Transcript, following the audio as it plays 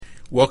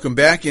Welcome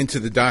back into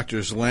the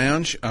Doctor's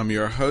Lounge. I'm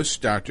your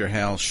host, Dr.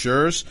 Hal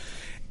Schurz,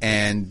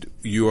 and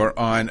you are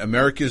on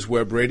America's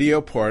Web Radio,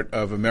 part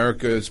of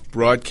America's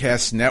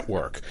Broadcast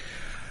Network.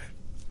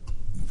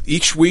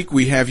 Each week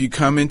we have you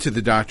come into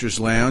the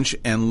Doctor's Lounge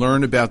and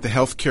learn about the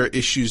healthcare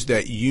issues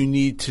that you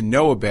need to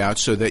know about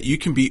so that you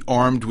can be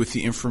armed with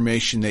the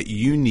information that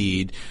you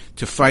need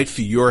to fight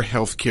for your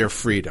healthcare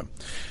freedom.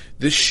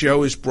 This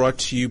show is brought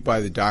to you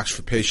by the Docs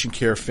for Patient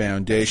Care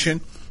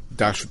Foundation.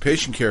 Docs for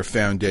Patient Care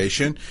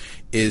Foundation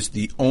is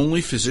the only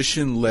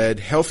physician-led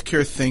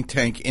healthcare think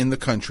tank in the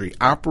country,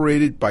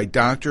 operated by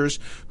doctors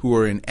who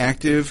are in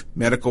active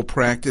medical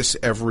practice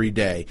every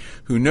day,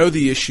 who know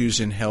the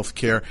issues in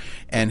healthcare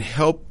and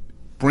help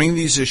bring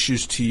these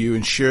issues to you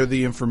and share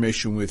the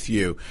information with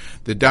you.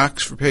 The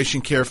Docs for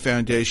Patient Care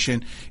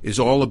Foundation is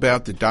all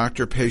about the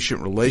doctor-patient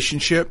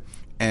relationship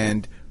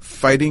and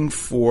fighting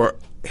for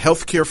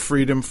healthcare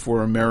freedom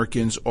for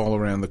Americans all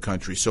around the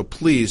country. So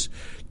please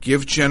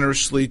give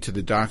generously to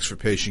the Docs for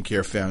Patient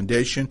Care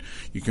Foundation.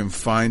 You can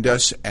find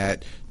us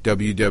at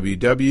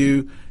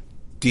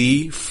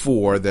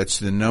www.d4, that's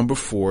the number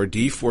 4,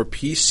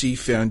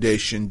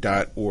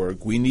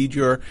 d4pcfoundation.org. We need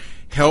your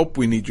help,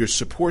 we need your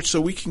support so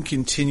we can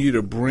continue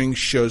to bring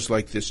shows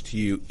like this to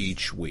you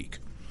each week.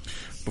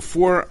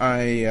 Before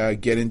I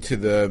get into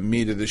the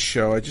meat of the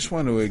show, I just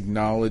want to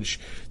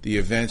acknowledge the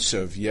events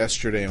of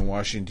yesterday in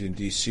Washington,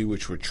 D.C.,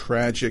 which were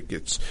tragic.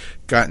 It's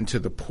gotten to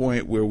the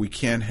point where we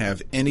can't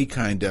have any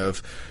kind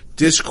of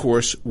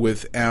discourse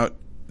without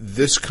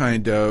this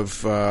kind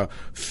of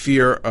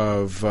fear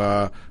of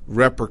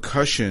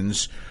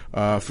repercussions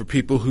for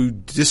people who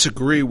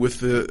disagree with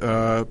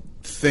the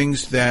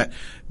things that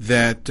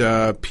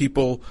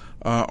people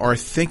are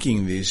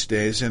thinking these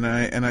days, and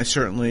I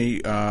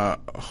certainly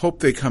hope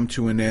they come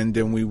to an end,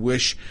 and we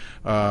wish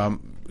Congressman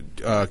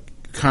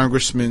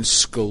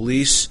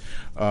Scalise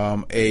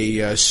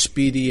a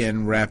speedy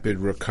and rapid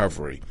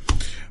recovery.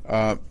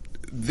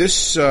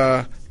 This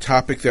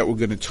topic that we're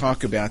going to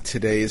talk about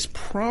today is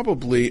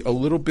probably a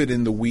little bit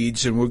in the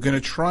weeds, and we're going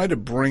to try to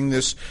bring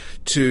this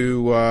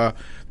to a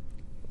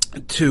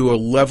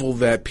level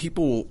that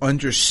people will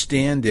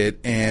understand it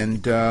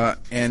and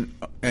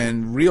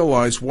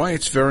realize why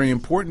it's very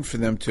important for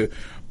them to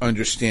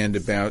understand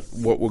about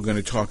what we're going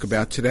to talk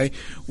about today,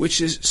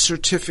 which is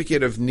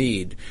certificate of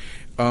need.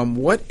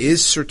 What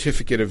is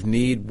certificate of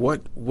need?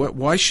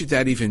 Why should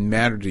that even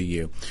matter to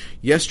you?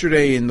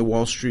 Yesterday in the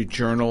Wall Street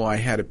Journal, I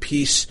had a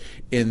piece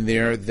in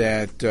there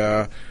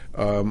that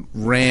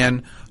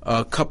ran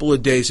a couple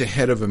of days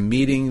ahead of a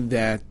meeting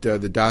that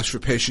the Docs for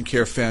Patient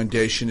Care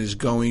Foundation is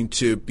going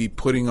to be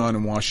putting on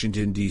in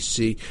Washington,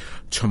 D.C.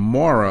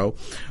 tomorrow.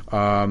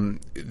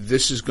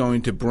 This is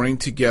going to bring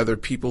together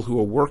people who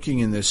are working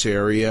in this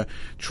area,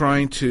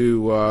 trying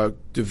to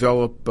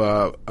develop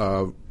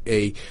a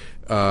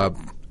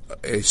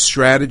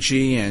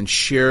strategy and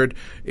shared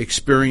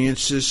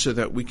experiences so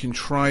that we can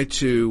try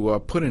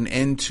to put an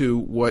end to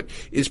what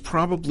is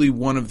probably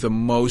one of the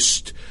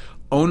most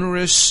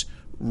onerous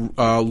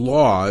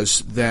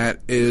laws that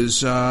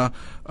is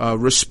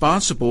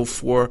responsible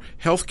for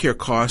healthcare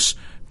costs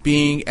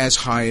being as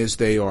high as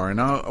they are. And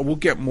we'll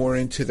get more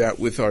into that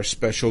with our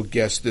special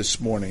guest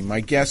this morning. My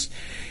guest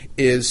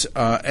is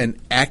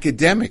an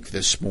academic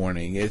this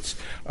morning. It's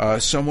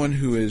someone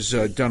who has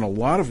done a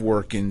lot of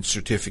work in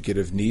certificate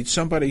of need,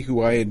 somebody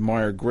who I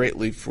admire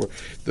greatly for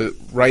the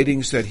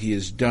writings that he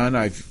has done.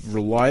 I've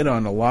relied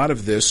on a lot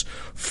of this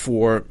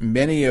for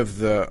many of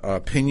the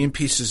opinion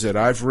pieces that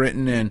I've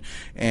written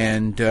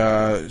and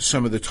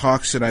some of the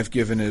talks that I've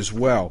given as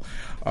well.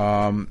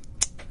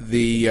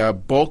 The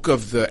bulk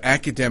of the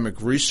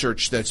academic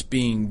research that's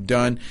being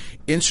done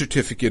in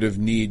certificate of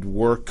need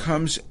work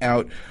comes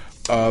out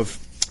of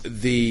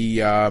the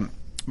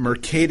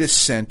Mercatus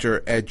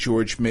Center at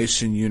George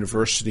Mason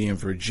University in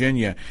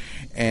Virginia,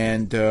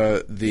 and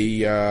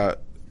the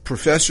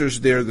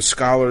professors there, the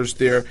scholars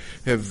there,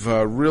 have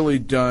really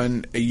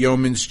done a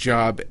yeoman's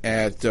job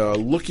at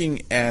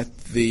looking at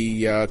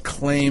the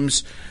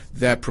claims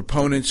that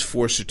proponents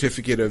for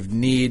certificate of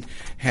need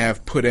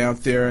have put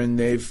out there, and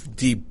they've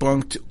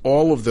debunked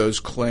all of those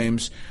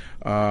claims.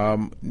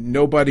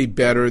 Nobody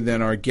better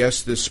than our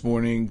guest this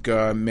morning,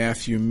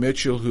 Matthew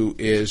Mitchell, who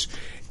is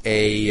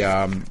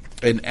an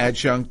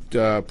adjunct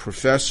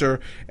professor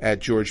at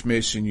George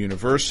Mason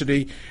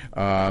University.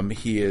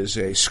 He is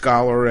a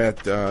scholar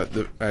at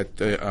the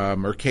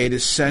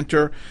Mercatus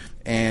Center,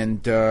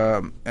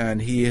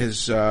 and he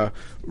has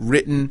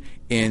written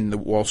in the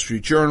Wall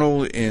Street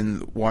Journal, in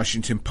the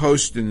Washington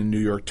Post, in the New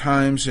York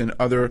Times, and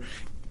other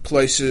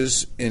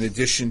places, in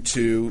addition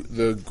to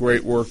the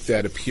great work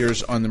that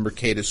appears on the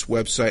Mercatus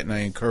website. And I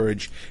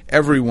encourage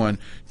everyone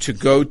to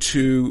go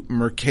to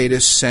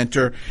Mercatus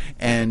Center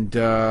and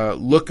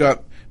look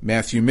up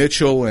Matthew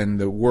Mitchell and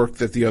the work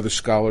that the other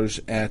scholars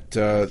at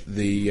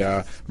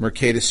the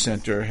Mercatus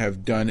Center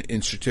have done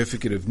in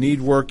certificate of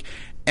need work,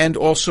 and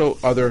also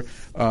other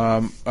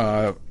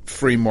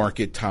free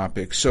market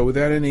topics. So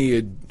without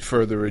any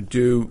further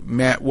ado,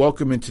 Matt,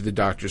 welcome into the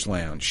Doctor's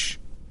Lounge.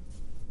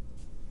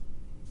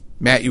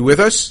 Matt, you with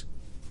us?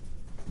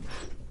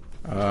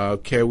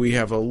 Okay, we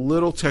have a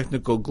little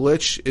technical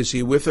glitch. Is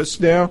he with us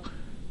now?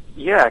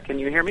 Yeah, can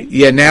you hear me?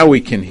 Yeah, now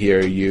we can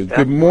hear you.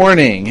 Good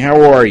morning.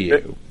 How are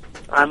you?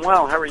 I'm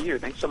well. How are you?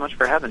 Thanks so much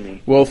for having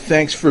me. Well,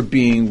 thanks for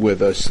being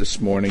with us this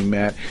morning,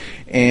 Matt.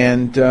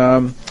 And,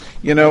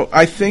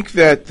 I think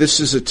that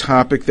this is a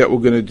topic that we're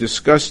going to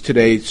discuss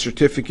today,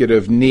 Certificate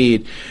of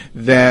Need,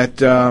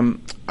 that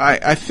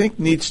I think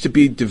needs to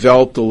be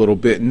developed a little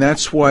bit. And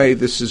that's why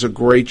this is a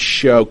great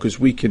show, because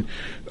we can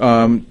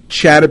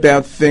chat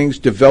about things,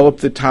 develop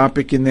the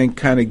topic, and then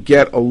kind of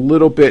get a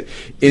little bit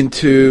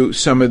into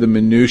some of the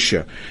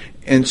minutia.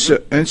 And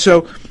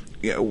so,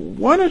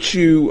 why don't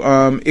you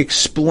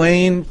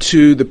explain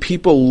to the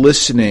people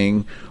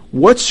listening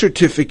what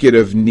Certificate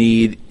of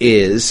Need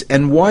is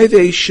and why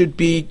they should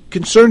be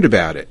concerned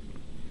about it?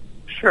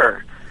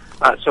 Sure.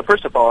 So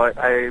first of all,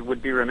 I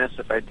would be remiss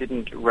if I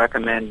didn't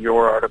recommend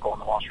your article in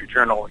the Wall Street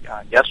Journal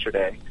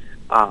yesterday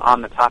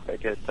on the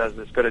topic. It does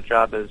as good a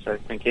job as I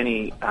think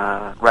any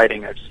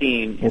writing I've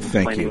seen in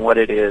explaining what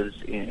it is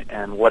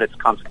and what its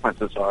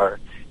consequences are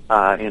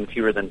in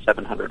fewer than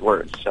 700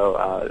 words. So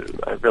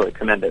I really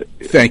commend it.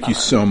 Thank you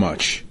so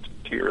much.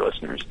 To your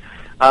listeners.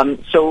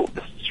 So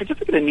the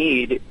Certificate of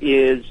Need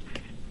is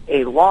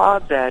a law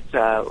that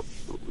the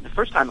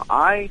first time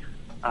I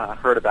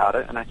heard about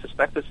it, and I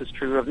suspect this is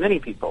true of many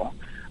people,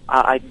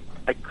 I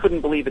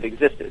couldn't believe it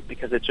existed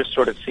because it just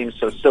sort of seems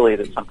so silly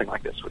that something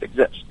like this would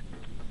exist.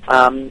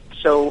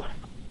 So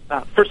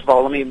first of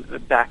all, let me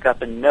back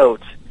up and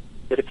note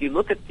that if you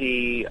look at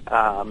the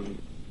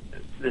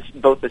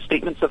both the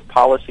statements of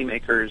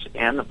policymakers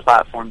and the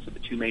platforms of the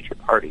two major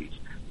parties,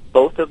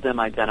 both of them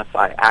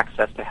identify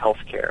access to health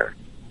care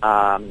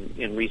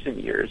in recent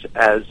years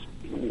as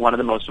one of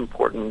the most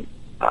important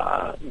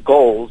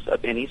goals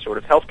of any sort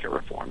of healthcare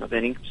reform, of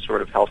any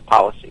sort of health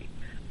policy.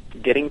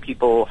 Getting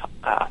people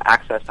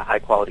access to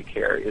high-quality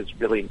care is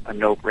really a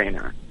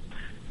no-brainer.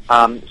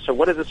 So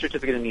what is a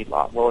Certificate of Need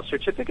law? Well, a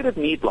Certificate of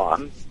Need law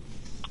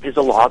is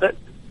a law that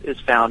is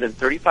found in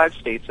 35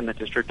 states in the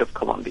District of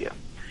Columbia.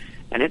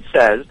 And it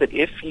says that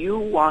if you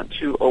want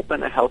to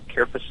open a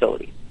healthcare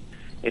facility,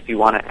 if you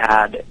want to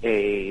add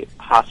a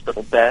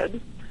hospital bed,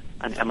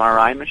 an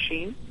MRI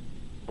machine,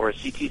 or a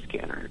CT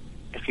scanner,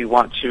 if you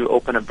want to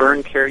open a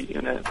burn care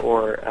unit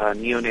or a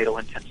neonatal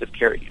intensive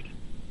care unit,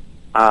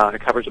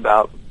 it covers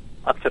about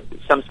up to,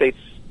 some states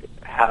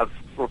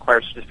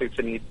require certificates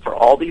of need for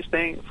all these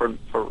things, for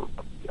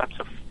up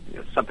to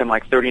something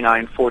like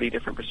 39, 40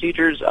 different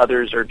procedures.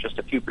 Others are just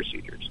a few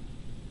procedures.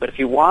 But if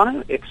you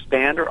want to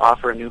expand or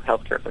offer a new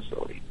healthcare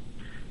facility,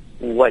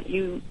 what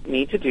you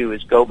need to do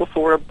is go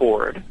before a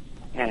board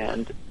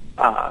and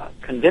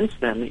convince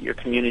them that your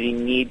community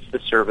needs the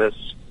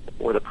service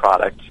or the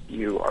product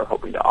you are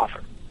hoping to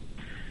offer.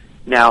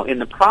 Now, in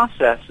the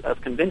process of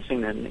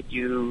convincing them that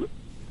you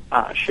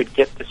should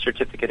get the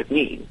Certificate of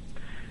Need,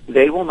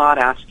 they will not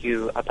ask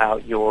you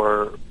about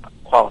your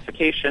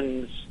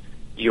qualifications,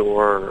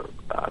 your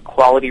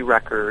quality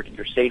record,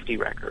 your safety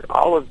record.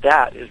 All of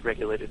that is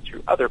regulated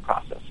through other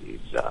processes,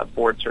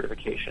 board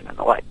certification and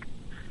the like.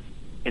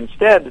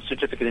 Instead, the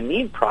Certificate of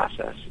Need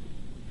process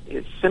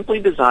is simply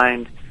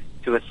designed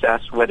to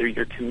assess whether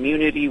your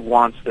community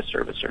wants the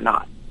service or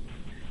not.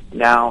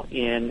 Now,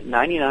 in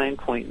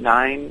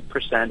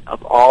 99.9%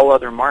 of all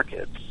other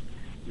markets,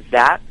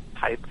 that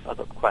type of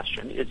a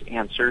question is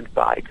answered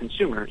by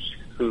consumers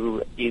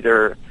who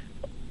either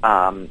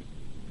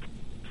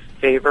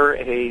favor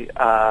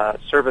a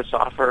service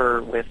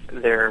offer with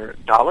their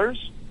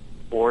dollars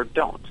or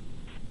don't.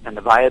 And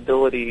the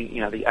viability,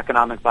 the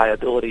economic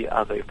viability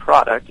of a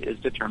product is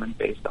determined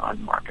based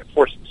on market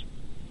forces.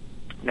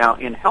 Now,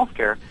 in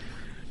healthcare,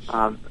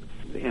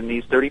 in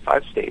these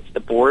 35 states, the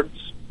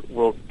boards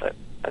will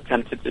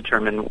attempt to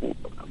determine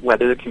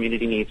whether the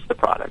community needs the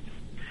product.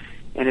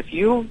 And if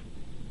you,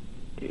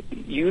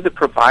 the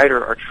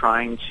provider, are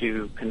trying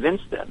to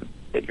convince them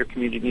that your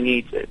community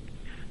needs it,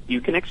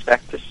 you can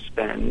expect to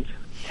spend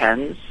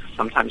tens,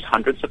 sometimes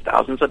hundreds of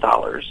thousands of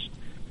dollars,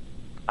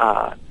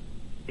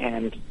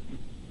 and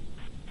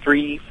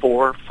 3,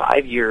 4,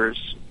 5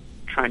 years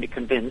trying to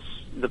convince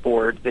the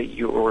board that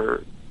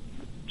your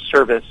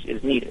service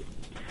is needed.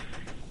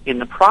 In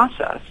the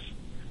process,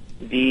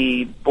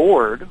 the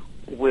board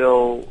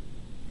will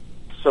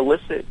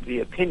solicit the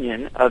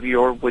opinion of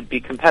your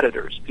would-be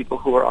competitors, people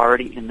who are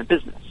already in the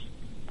business.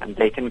 And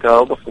they can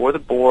go before the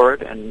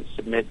board and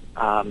submit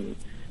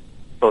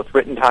both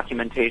written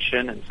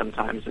documentation, and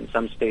sometimes in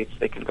some states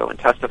they can go and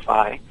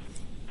testify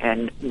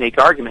and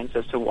make arguments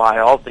as to why,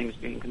 all things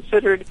being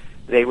considered,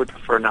 they would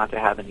prefer not to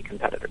have any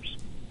competitors.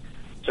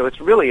 So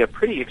it's really a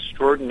pretty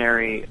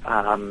extraordinary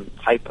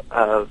type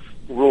of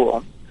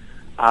rule.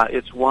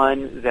 It's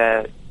one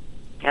that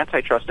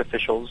antitrust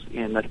officials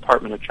in the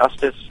Department of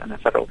Justice and the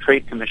Federal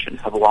Trade Commission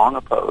have long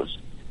opposed.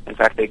 In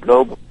fact, they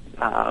go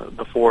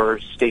before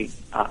state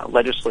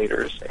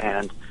legislators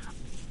and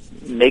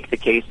make the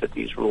case that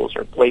these rules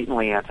are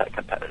blatantly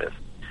anti-competitive.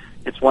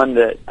 It's one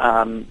that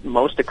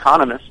most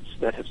economists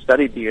that have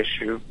studied the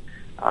issue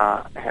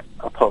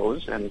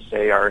oppose and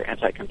say are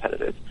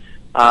anti-competitive.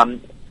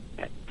 And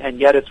and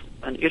yet it's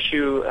an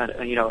issue,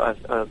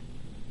 a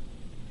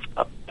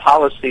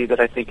policy that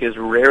I think is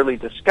rarely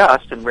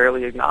discussed and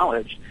rarely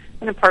acknowledged,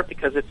 and in part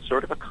because it's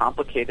sort of a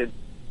complicated,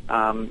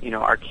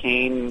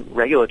 arcane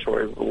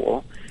regulatory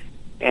rule.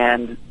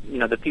 And,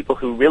 the people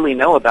who really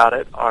know about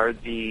it are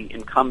the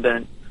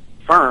incumbent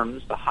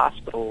firms, the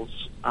hospitals,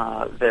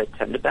 that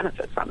tend to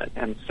benefit from it.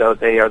 And so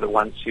they are the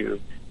ones who,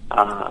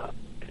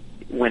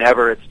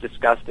 whenever it's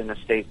discussed in a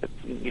state that,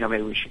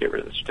 maybe we should get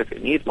rid of the certificate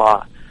of need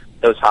law,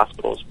 those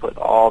hospitals put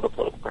all the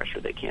political pressure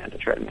they can to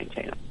try to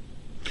maintain it.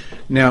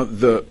 Now,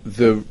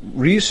 the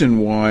reason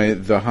why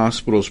the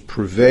hospitals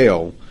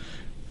prevail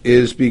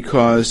is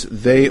because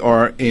they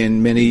are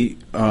in many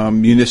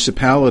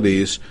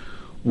municipalities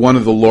one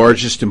of the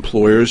largest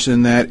employers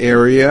in that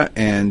area,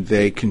 and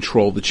they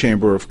control the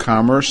Chamber of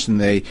Commerce, and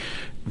they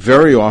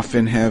very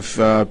often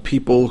have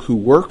people who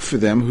work for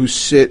them who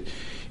sit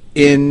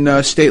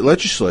in state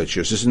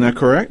legislatures. Isn't that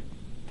correct?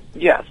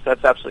 Yes,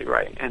 that's absolutely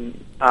right.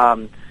 And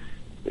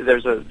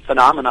there's a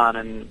phenomenon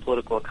in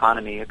political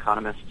economy.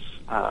 Economists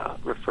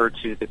refer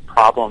to the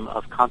problem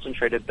of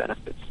concentrated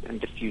benefits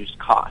and diffused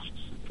costs.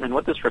 And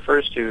what this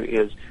refers to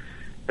is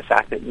the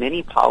fact that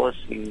many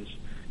policies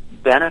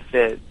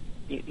benefit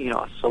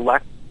a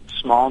select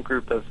small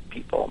group of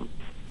people,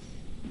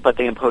 but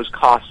they impose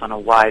costs on a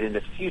wide and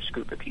diffuse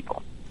group of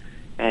people.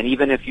 And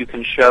even if you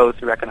can show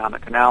through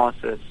economic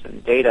analysis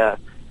and data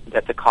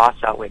that the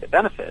costs outweigh the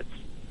benefits,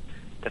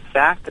 the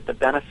fact that the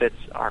benefits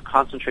are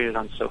concentrated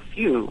on so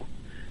few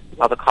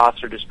while the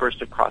costs are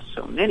dispersed across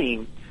so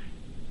many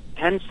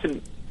tends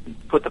to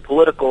put the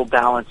political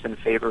balance in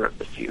favor of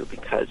the few,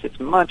 because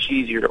it's much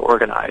easier to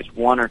organize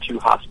one or two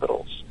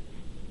hospitals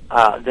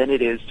than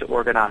it is to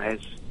organize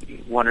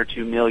 1 or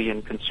 2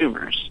 million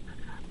consumers.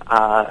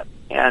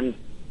 And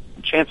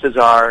chances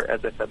are,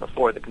 as I said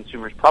before, the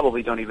consumers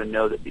probably don't even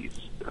know that these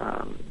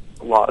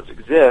laws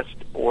exist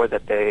or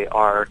that they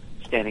are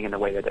standing in the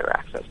way of their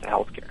access to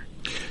health care.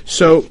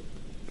 So,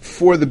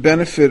 for the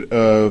benefit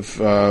of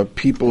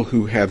people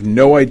who have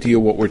no idea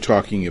what we're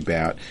talking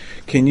about,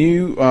 can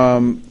you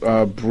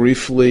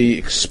briefly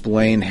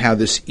explain how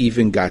this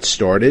even got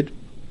started?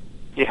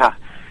 Yeah.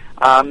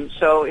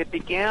 So it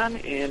began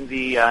in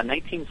the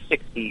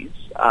 1960s.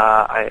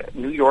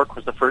 New York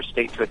was the first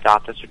state to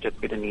adopt a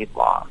certificate of need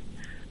law.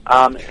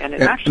 And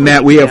it actually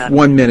Matt, we have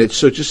 1 minute,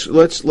 so just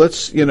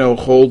let's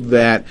hold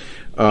that.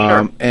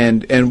 Sure.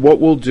 And what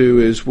we'll do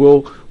is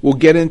we'll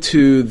get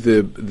into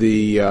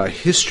the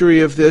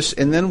history of this,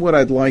 and then what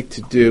I'd like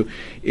to do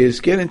is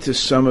get into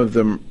some of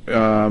the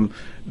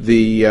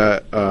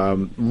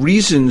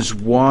reasons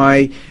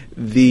why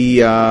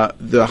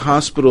the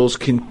hospitals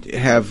can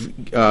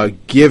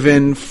have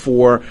given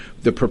for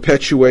the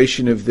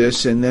perpetuation of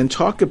this, and then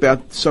talk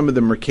about some of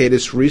the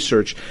Mercatus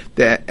research,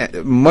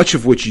 that much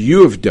of which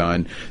you have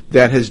done,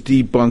 that has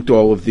debunked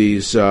all of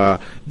these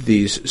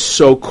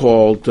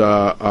so-called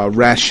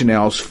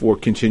rationales for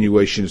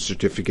continuation of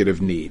certificate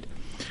of need.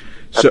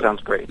 That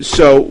sounds great.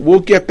 So we'll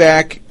get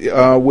back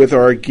with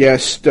our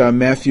guest,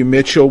 Matthew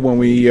Mitchell, when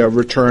we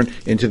return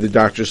into the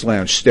Doctor's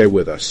Lounge. Stay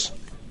with us.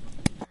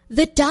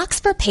 The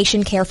Docs for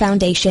Patient Care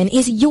Foundation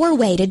is your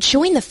way to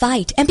join the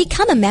fight and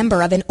become a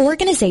member of an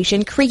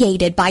organization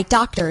created by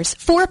doctors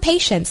for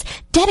patients,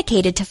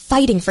 dedicated to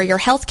fighting for your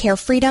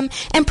healthcare freedom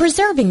and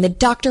preserving the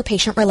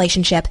doctor-patient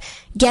relationship.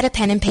 Get a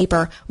pen and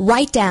paper.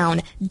 Write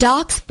down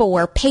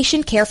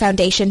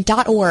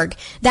docs4patientcarefoundation.org.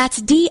 That's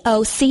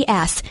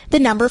DOCS, the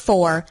number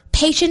 4,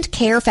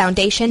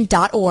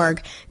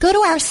 patientcarefoundation.org. Go to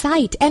our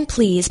site and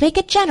please make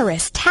a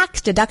generous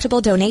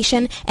tax-deductible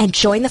donation and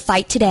join the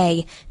fight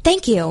today.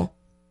 Thank you.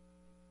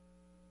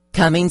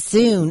 Coming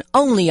soon,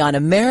 only on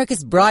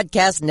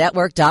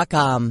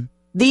AmericasBroadcastNetwork.com.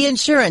 The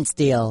Insurance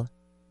Deal.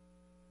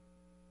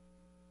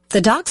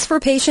 The Docs for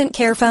Patient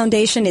Care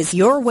Foundation is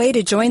your way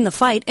to join the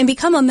fight and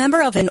become a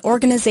member of an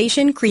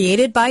organization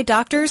created by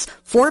doctors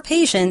for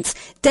patients,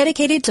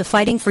 dedicated to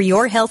fighting for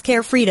your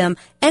healthcare freedom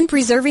and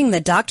preserving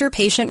the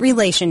doctor-patient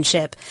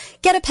relationship.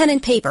 Get a pen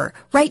and paper.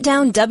 Write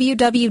down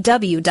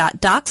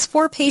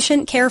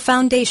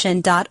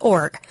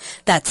www.docs4patientcarefoundation.org.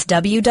 That's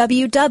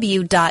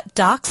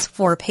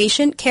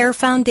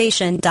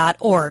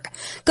www.docs4patientcarefoundation.org.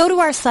 Go to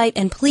our site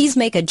and please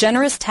make a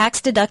generous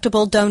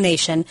tax-deductible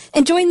donation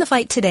and join the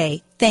fight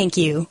today. Thank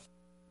you.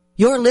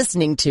 You're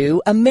listening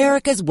to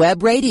America's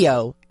Web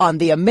Radio on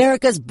the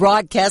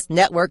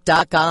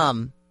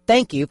AmericasBroadcastNetwork.com.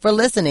 Thank you for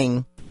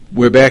listening.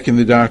 We're back in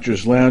the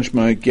Doctor's Lounge.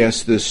 My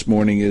guest this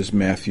morning is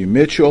Matthew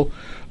Mitchell,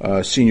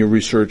 Senior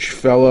Research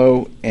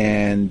Fellow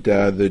and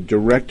the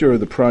Director of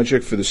the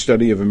Project for the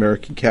Study of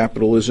American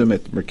Capitalism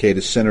at the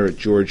Mercatus Center at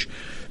George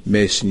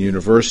Mason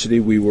University.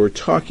 We were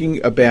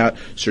talking about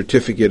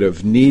certificate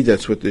of need.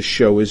 That's what this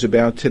show is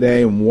about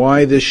today, and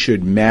why this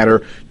should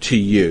matter to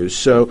you.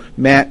 So,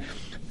 Matt,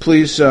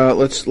 please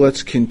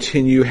let's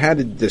continue. How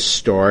did this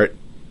start?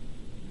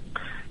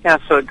 Yeah,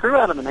 so it grew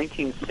out in the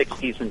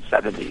 1960s and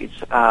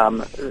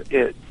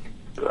 70s.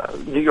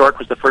 New York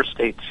was the first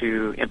state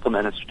to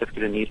implement a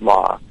certificate of need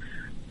law,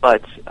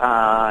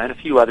 and a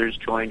few others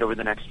joined over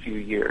the next few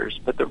years.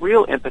 But the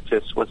real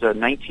impetus was a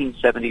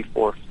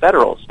 1974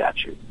 federal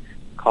statute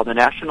called the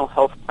National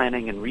Health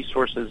Planning and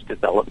Resources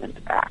Development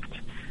Act.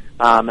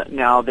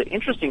 Now, the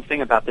interesting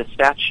thing about this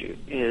statute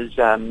is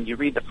you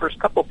read the first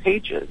couple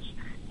pages,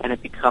 and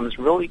it becomes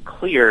really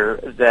clear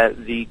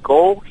that the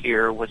goal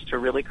here was to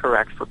really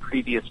correct for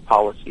previous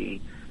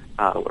policy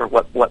or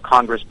what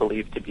Congress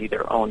believed to be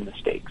their own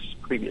mistakes,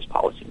 previous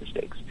policy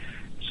mistakes.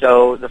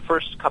 So the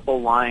first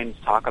couple lines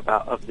talk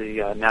about of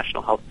the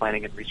National Health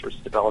Planning and Resources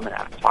Development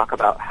Act talk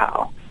about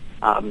how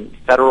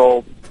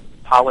federal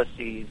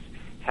policies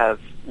have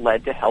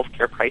led to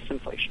healthcare price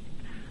inflation.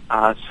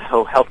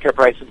 So healthcare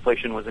price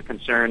inflation was a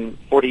concern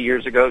 40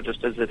 years ago,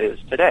 just as it is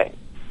today.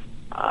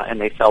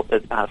 And they felt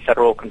that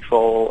federal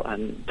control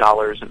and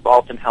dollars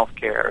involved in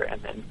healthcare,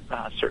 and then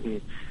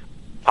certain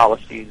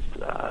policies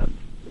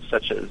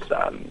such as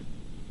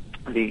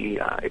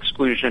the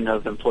exclusion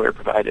of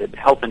employer-provided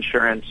health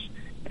insurance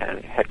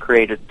had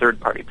created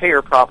third-party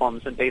payer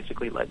problems and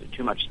basically led to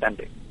too much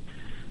spending.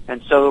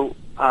 And so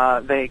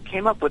they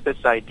came up with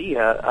this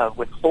idea of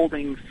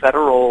withholding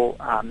federal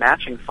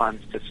matching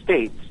funds to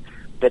states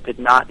that did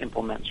not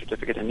implement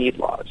certificate of need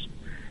laws.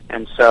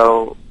 And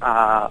so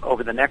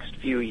over the next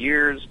few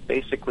years,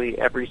 basically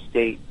every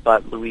state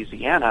but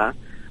Louisiana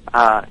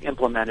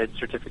implemented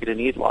certificate of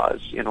need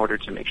laws in order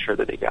to make sure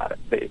that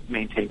they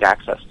maintained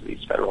access to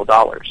these federal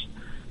dollars.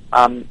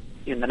 In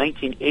the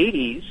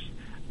 1980s,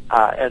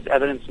 as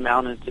evidence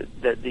mounted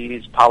that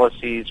these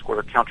policies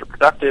were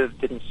counterproductive,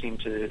 didn't seem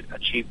to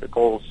achieve the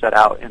goals set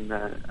out in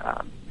the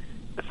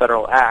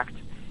federal act,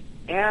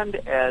 and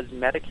as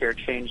Medicare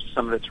changed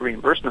some of its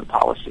reimbursement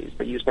policies.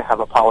 They used to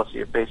have a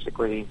policy of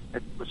basically,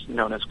 it was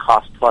known as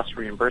cost-plus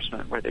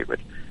reimbursement, where they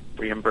would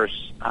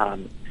reimburse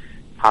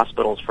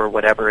hospitals for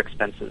whatever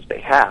expenses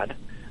they had,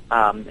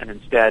 and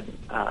instead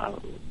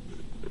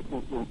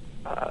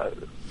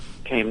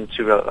came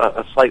to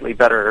a slightly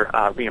better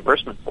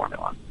reimbursement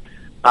formula.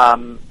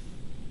 As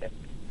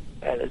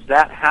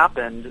that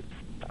happened,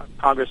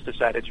 Congress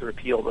decided to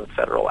repeal the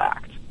federal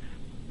act.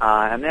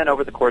 And then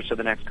over the course of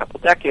the next couple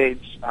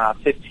decades,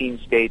 15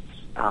 states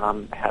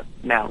have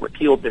now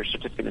repealed their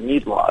certificate of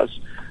need laws.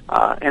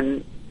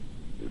 And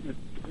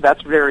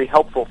that's very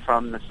helpful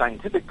from the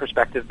scientific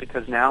perspective,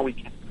 because now we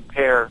can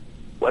compare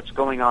what's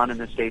going on in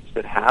the states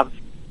that have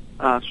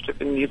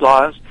certificate of need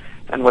laws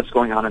and what's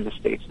going on in the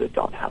states that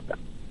don't have them.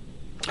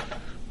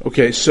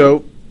 Okay,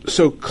 so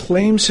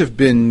claims have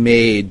been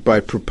made by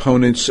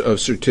proponents of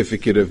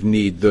certificate of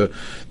need,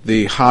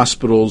 the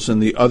hospitals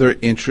and the other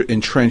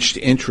entrenched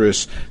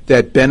interests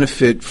that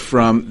benefit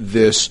from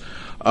this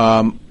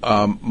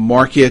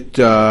market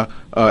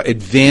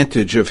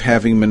advantage of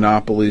having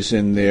monopolies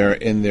in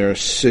their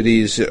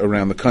cities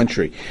around the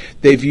country.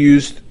 They've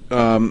used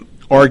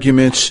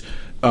arguments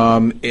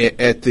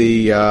at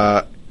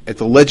the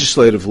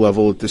legislative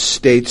level, at the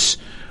states,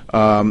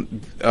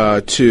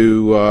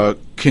 to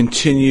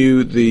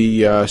continue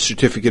the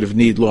certificate of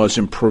need laws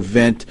and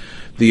prevent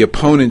the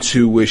opponents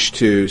who wish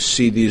to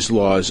see these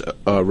laws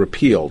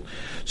repealed.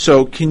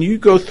 So can you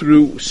go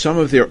through some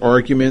of their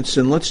arguments,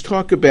 and let's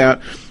talk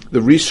about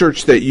the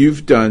research that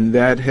you've done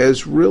that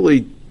has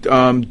really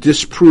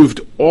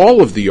disproved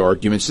all of the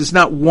arguments. There's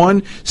not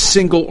one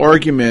single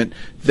argument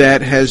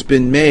that has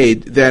been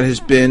made that has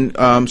been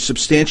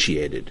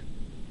substantiated.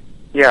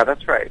 Yeah,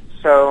 that's right.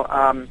 So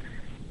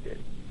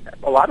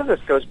a lot of this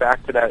goes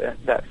back to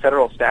that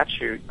federal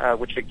statute,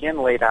 which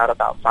again laid out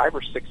about 5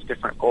 or 6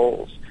 different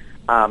goals,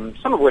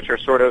 some of which are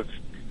sort of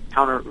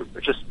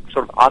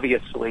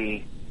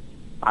obviously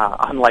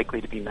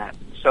unlikely to be met.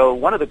 So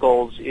one of the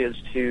goals is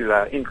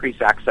to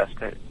increase access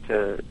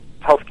to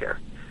health care.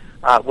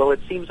 Well, it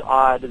seems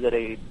odd that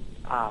a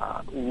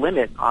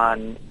limit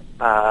on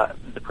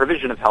the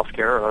provision of health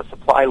care, or a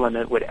supply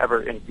limit, would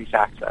ever increase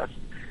access.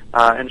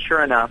 And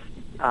sure enough,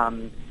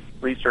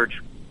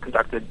 research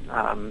conducted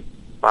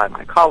by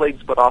my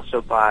colleagues, but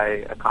also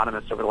by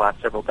economists over the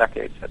last several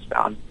decades, has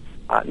found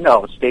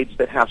no, states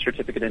that have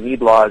certificate of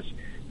need laws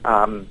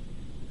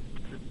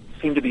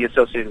seem to be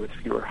associated with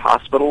fewer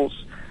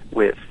hospitals,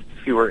 with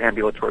fewer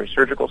ambulatory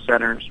surgical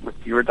centers, with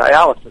fewer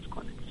dialysis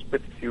clinics,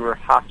 with fewer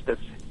hospice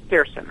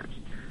care centers.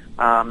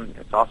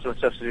 It's also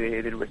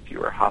associated with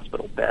fewer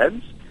hospital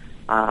beds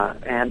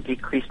and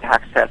decreased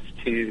access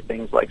to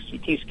things like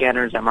CT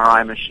scanners,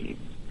 MRI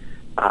machines,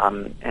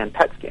 and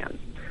PET scans.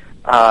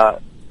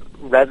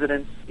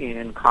 Residents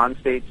in con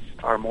states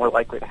are more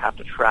likely to have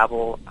to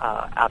travel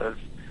out of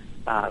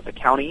the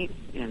county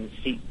in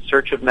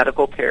search of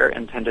medical care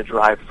and tend to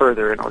drive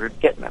further in order to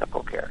get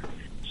medical care.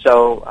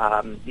 So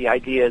the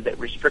idea that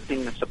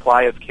restricting the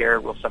supply of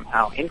care will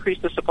somehow increase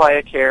the supply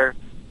of care,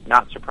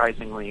 not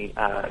surprisingly,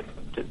 has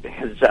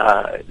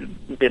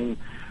been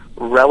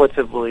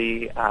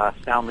relatively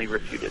soundly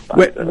refuted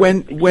by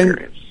the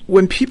experience.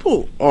 When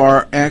people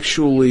are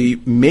actually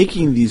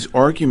making these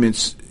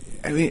arguments,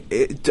 I mean,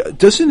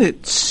 doesn't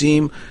it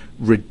seem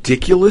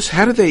ridiculous?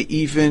 How do they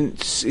even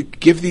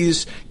give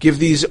these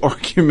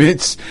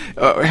arguments?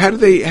 How do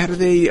they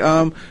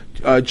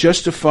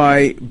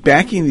justify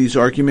backing these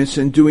arguments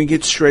and doing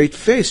it straight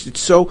faced. It's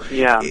so.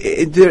 Yeah.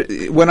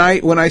 When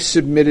I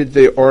submitted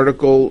the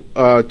article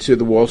to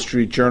the Wall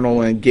Street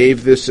Journal and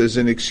gave this as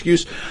an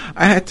excuse,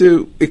 I had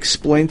to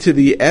explain to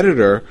the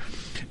editor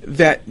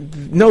that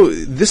no,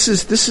 this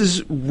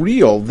is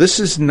real. This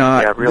is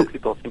not. Yeah, real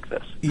people think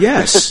this.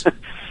 Yes.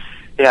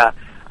 Yeah.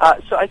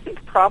 So I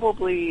think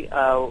probably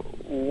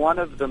one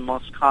of the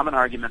most common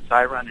arguments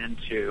I run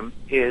into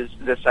is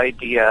this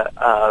idea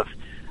of,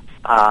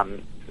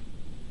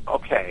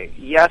 okay,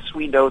 yes,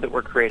 we know that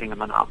we're creating a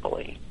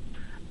monopoly,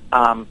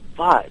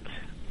 but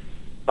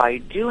by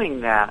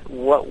doing that,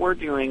 what we're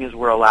doing is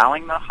we're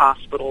allowing the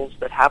hospitals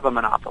that have a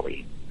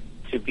monopoly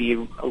to be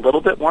a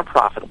little bit more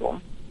profitable,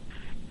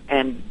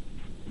 and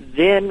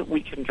then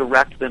we can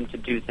direct them to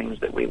do things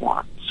that we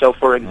want. So,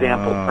 for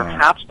example,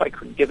 perhaps by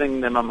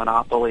giving them a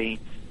monopoly,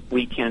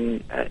 we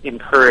can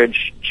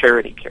encourage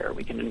charity care.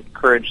 We can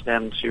encourage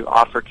them to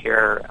offer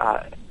care,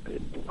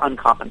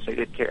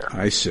 uncompensated care.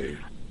 I see.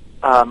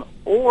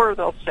 Or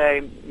they'll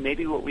say,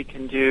 maybe what we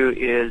can do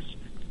is,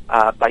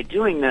 by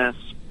doing this,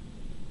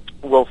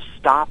 we'll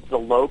stop the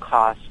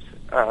low-cost,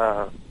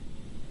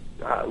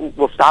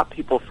 we'll stop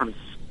people from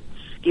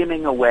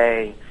skimming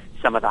away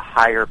some of the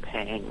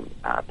higher-paying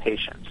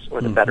patients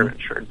or the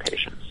better-insured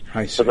patients.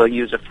 I see. So they'll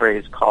use a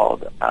phrase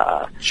called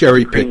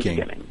cherry cream picking.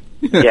 Skimming.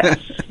 Yes,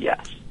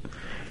 yes.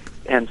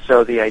 And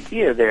so the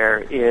idea there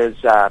is,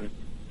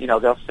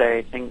 they'll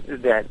say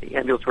that the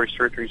ambulatory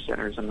surgery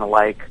centers and the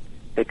like,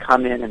 they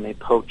come in and they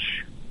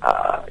poach,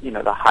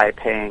 the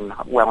high-paying,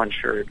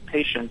 well-insured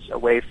patients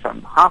away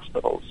from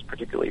hospitals,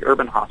 particularly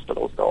urban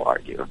hospitals, they'll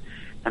argue,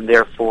 and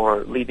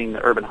therefore leaving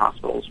the urban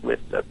hospitals with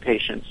the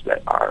patients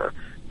that are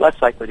less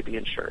likely to be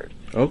insured.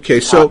 Okay,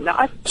 so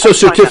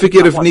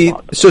certificate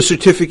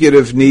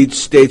of need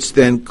states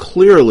then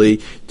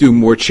clearly do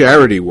more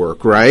charity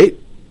work, right?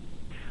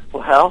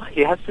 Well,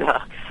 yes,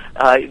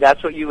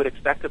 that's what you would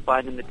expect to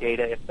find in the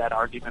data if that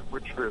argument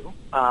were true,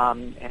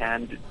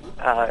 and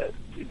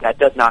that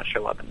does not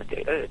show up in the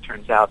data. It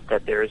turns out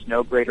that there is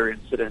no greater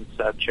incidence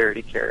of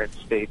charity care in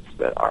states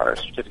that are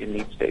certificate of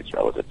need states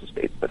relative to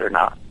states that are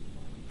not.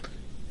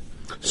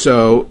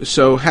 So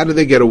how do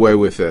they get away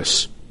with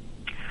this?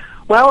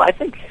 Well, I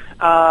think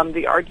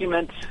the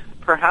argument,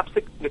 perhaps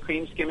the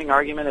cream skimming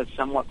argument, is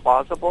somewhat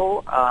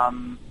plausible. I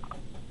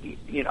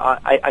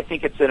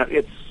think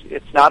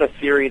it's not a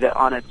theory that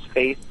on its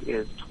face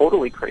is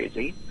totally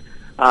crazy.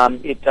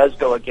 It does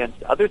go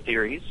against other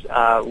theories,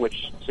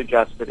 which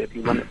suggest that if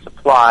you limit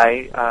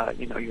supply,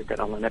 you're going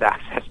to limit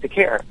access to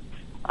care.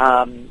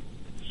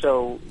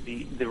 So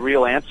the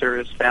real answer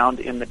is found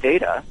in the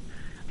data,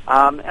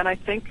 and I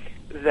think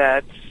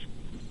that,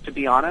 to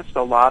be honest,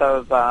 a lot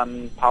of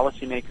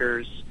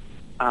policymakers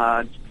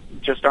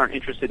just aren't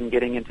interested in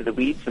getting into the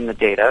weeds in the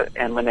data,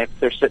 and when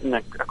they're sitting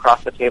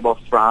across the table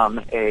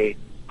from a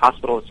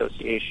hospital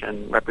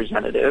association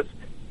representative,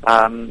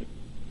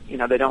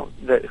 they don't,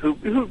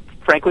 who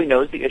frankly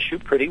knows the issue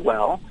pretty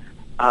well,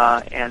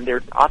 and they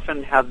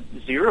often have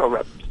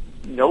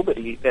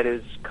nobody that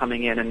is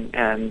coming in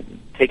and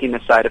taking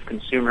the side of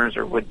consumers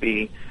or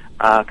would-be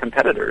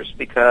competitors,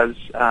 because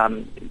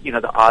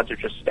the odds are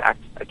just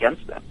stacked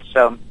against them.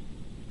 So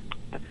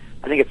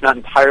I think it's not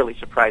entirely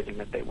surprising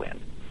that they win.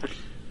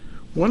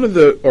 One of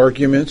the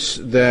arguments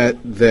that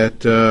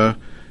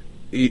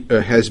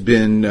has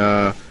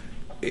been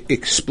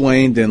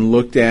explained and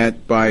looked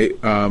at by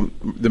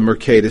the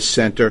Mercatus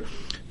Center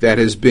that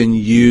has been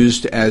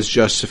used as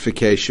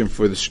justification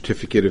for the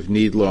certificate of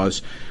need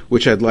laws,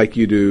 which I'd like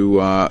you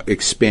to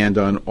expand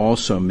on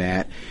also,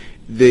 Matt.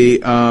 The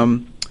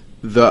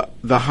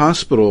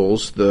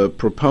hospitals, the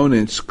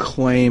proponents,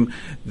 claim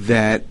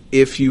that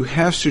if you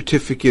have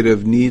certificate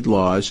of need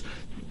laws,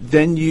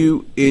 then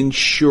you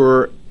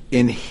ensure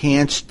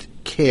enhanced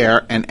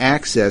care and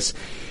access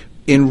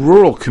in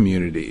rural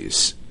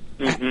communities.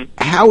 Mm-hmm.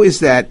 How is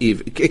that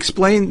even?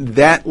 Explain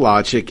that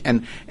logic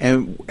and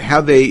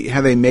how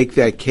they make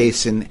that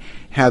case and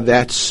how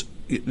that's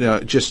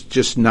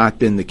just not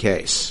been the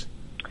case.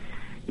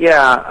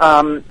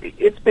 Yeah,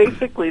 it's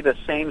basically the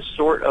same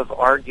sort of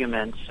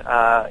argument.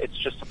 It's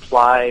just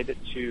applied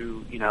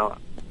to,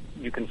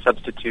 you can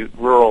substitute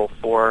rural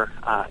for,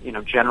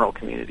 general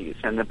communities.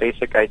 And the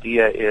basic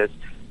idea is,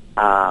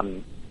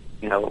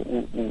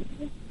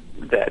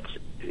 that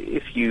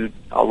if you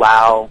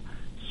allow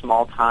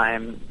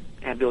small-time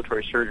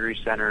ambulatory surgery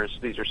centers,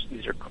 these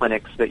are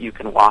clinics that you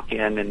can walk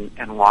in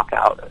and walk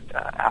out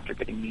after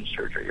getting knee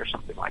surgery or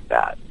something like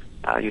that.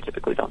 You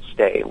typically don't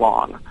stay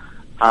long.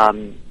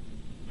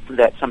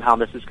 That somehow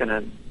this is going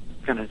to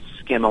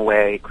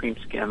cream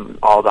skim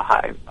all the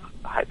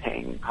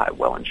high-paying,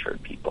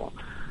 well-insured people.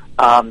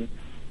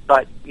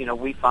 But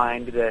we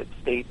find that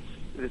states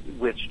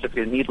with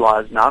certificate of need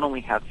laws not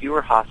only have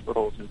fewer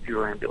hospitals and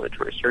fewer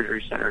ambulatory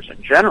surgery centers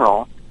in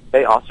general,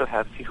 they also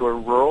have fewer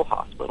rural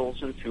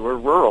hospitals and fewer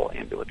rural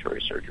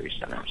ambulatory surgery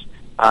centers.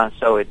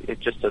 So it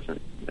just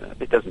doesn't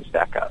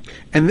stack up.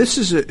 And this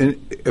is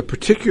a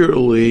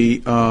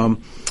particularly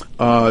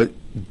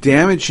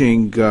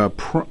damaging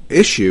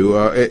issue.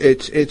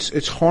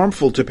 It's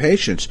harmful to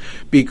patients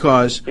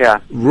because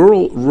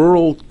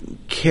rural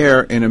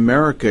care in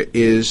America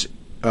is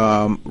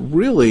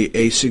really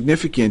a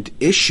significant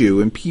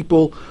issue, and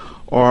people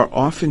are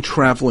often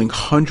traveling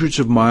hundreds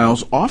of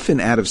miles, often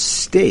out of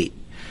state,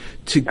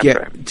 to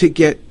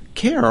get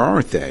care,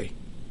 aren't they?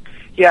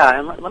 Yeah,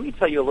 and let me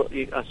tell you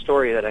a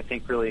story that I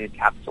think really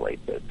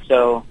encapsulates it.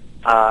 So,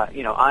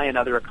 I and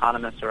other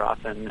economists are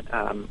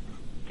often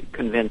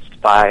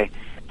convinced by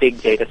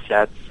big data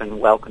sets and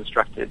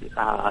well-constructed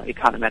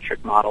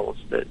econometric models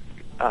that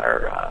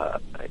are,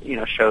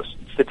 show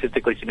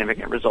statistically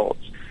significant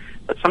results.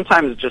 But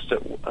sometimes just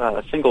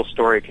a single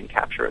story can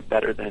capture it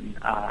better than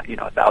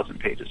 1,000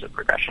 pages of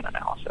regression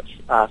analysis.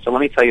 So let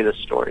me tell you this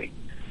story.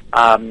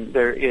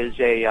 There is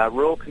a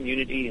rural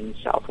community in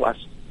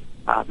Southwest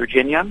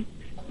Virginia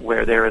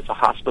where there is a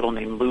hospital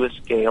named Lewis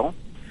Gale.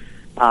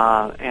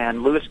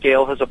 And Lewis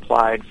Gale has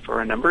applied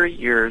for a number of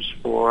years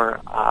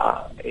for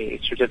a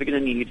certificate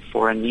of need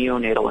for a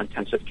neonatal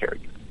intensive care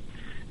unit.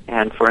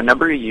 And for a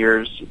number of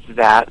years,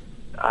 that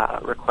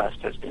request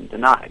has been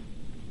denied.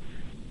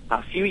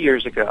 A few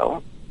years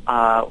ago,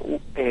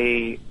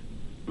 a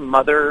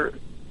mother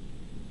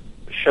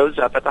shows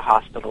up at the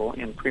hospital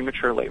in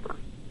premature labor.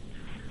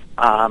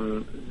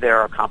 There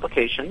are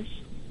complications.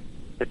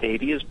 The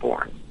baby is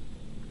born.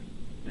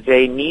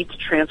 They need to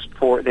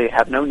transport, they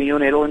have no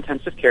neonatal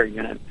intensive care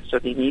unit, so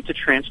they need to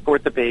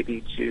transport the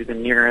baby to the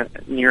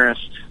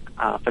nearest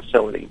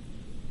facility.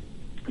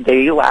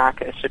 They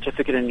lack a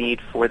certificate of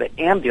need for the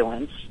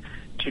ambulance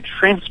to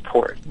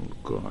transport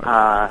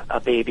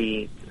a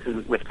baby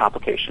with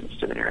complications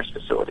to the nearest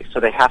facility. So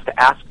they have to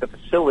ask the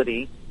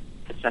facility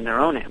to send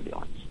their own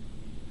ambulance.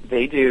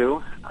 They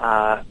do,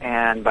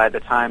 and by the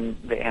time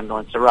the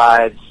ambulance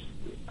arrives,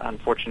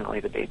 unfortunately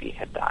the baby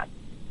had died.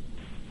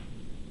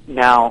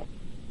 Now,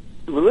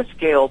 Lewis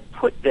Gale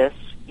put this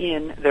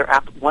in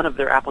one of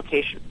their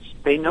applications.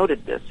 They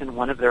noted this in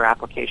one of their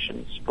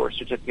applications for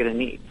certificate of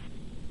need.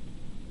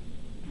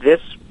 This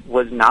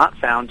was not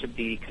found to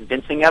be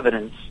convincing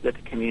evidence that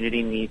the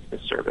community needs the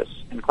service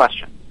in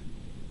question.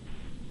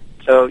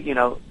 So,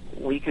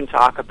 we can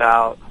talk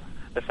about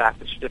the fact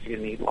that certificate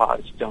of need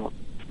laws don't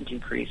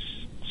decrease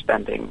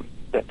spending,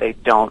 that they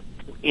don't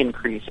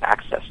increase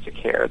access to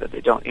care, that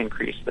they don't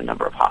increase the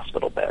number of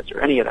hospital beds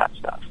or any of that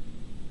stuff.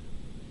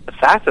 The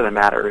fact of the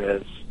matter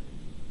is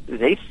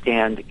they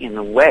stand in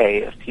the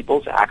way of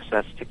people's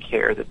access to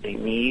care that they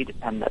need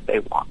and that they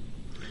want.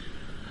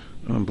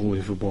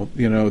 Unbelievable.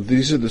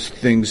 These are the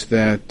things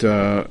that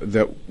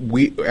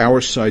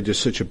our side does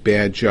such a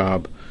bad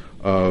job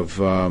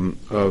of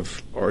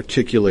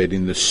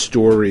articulating, the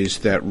stories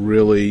that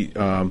really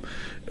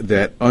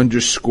that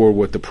underscore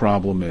what the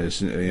problem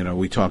is.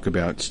 We talk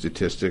about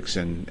statistics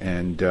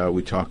and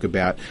we talk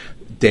about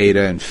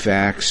data and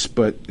facts,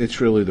 but it's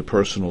really the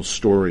personal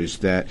stories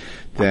that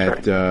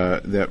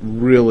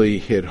really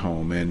hit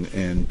home.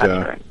 And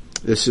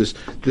this is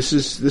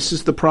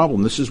the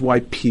problem. This is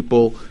why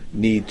people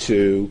need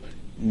to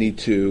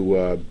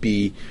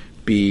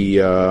be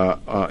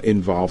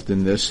involved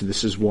in this.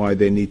 This is why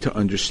they need to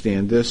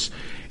understand this.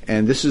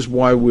 And this is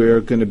why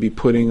we're going to be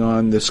putting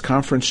on this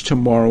conference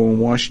tomorrow in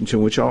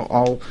Washington, which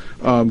I'll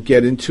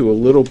get into a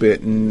little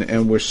bit.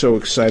 And we're so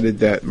excited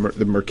that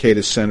the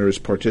Mercatus Center is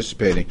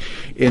participating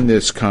in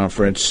this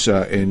conference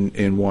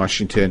in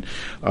Washington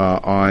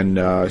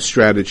on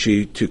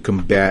strategy to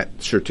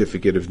combat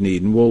certificate of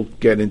need. And we'll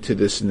get into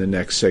this in the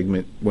next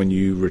segment when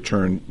you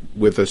return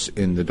with us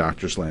in the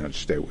Doctor's Lounge.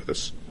 Stay with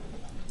us.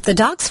 The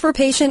Docs for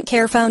Patient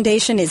Care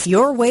Foundation is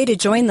your way to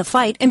join the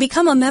fight and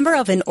become a member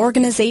of an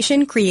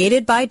organization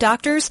created by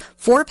doctors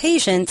for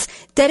patients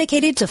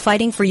dedicated to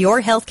fighting for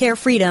your healthcare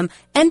freedom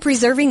and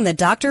preserving the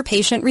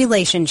doctor-patient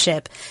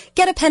relationship.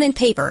 Get a pen and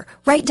paper.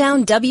 Write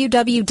down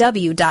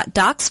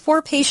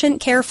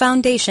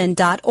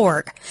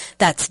www.docsforpatientcarefoundation.org.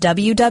 That's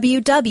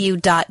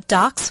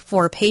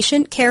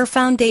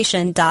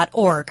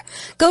www.docsforpatientcarefoundation.org.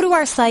 Go to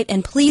our site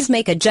and please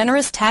make a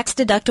generous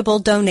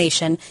tax-deductible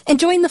donation and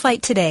join the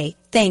fight today.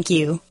 Thank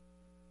you.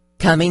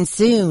 Coming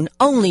soon,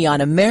 only on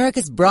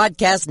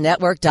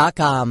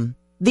AmericasBroadcastNetwork.com.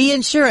 The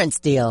Insurance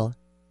Deal.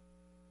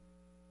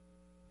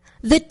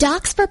 The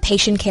Docs for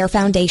Patient Care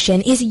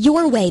Foundation is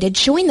your way to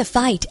join the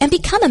fight and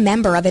become a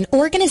member of an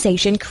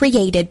organization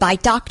created by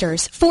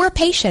doctors for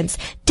patients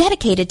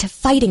dedicated to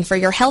fighting for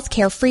your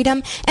healthcare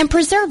freedom and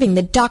preserving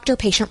the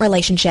doctor-patient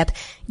relationship.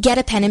 Get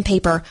a pen and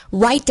paper.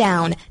 Write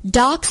down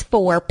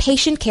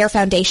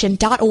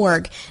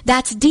docs4patientcarefoundation.org.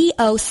 That's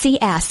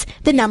DOCS,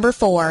 the number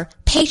 4,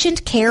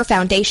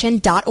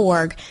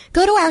 patientcarefoundation.org.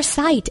 Go to our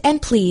site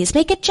and please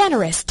make a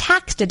generous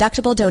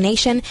tax-deductible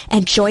donation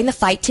and join the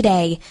fight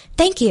today.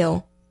 Thank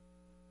you.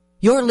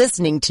 You're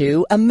listening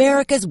to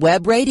America's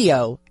Web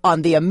Radio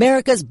on the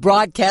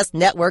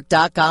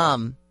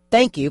AmericasBroadcastNetwork.com.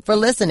 Thank you for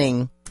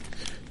listening.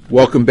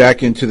 Welcome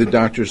back into the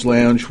Doctor's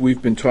Lounge.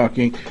 We've been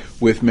talking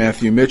with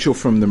Matthew Mitchell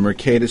from the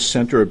Mercatus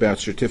Center about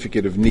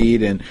Certificate of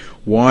Need and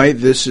why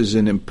this is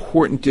an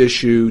important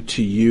issue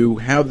to you,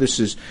 how this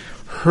is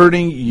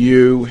hurting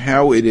you,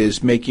 how it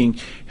is making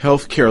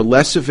healthcare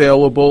less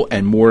available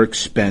and more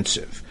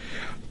expensive.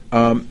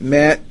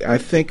 Matt, I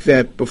think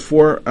that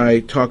before I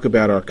talk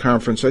about our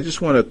conference, I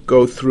just want to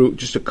go through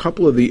just a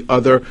couple of the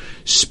other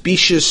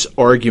specious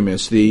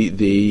arguments,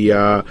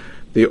 the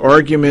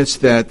arguments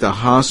that the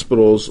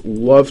hospitals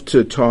love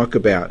to talk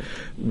about,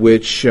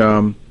 which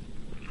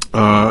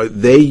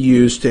they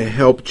use to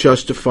help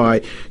justify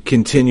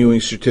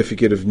continuing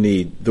certificate of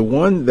need. The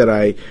one that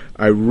I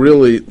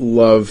really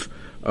love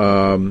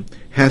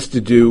has to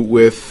do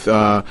with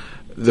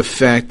the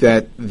fact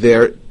that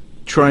they're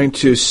trying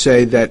to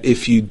say that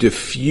if you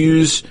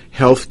diffuse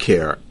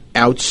healthcare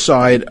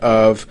outside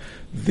of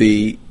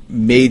the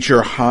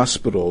major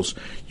hospitals,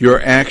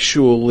 you're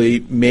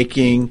actually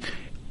making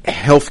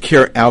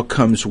healthcare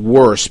outcomes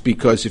worse,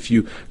 because if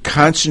you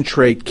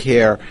concentrate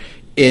care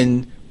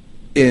in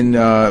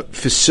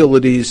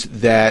facilities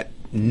that,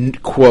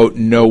 quote,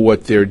 know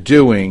what they're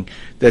doing,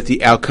 that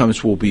the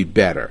outcomes will be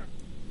better.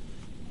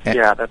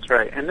 Yeah, that's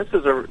right. And this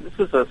is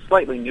a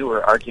slightly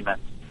newer argument.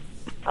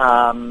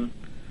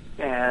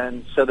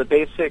 And so the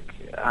basic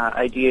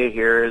idea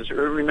here is,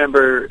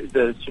 remember,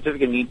 the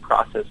certificate of need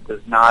process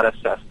does not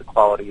assess the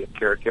quality of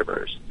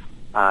caregivers.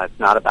 It's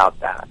not about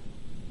that.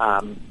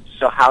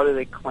 So how do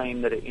they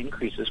claim that it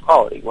increases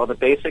quality? Well, the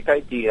basic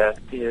idea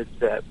is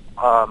that,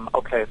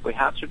 if we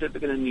have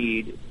certificate of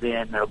need,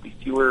 then there will be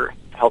fewer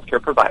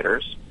healthcare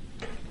providers,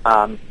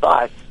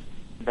 but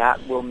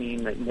that will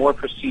mean that more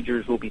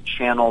procedures will be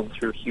channeled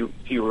through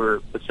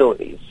fewer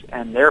facilities,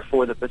 and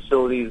therefore the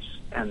facilities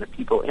and the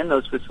people in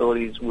those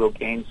facilities will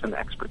gain some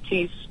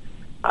expertise,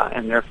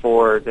 and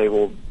therefore they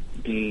will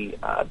be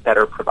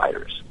better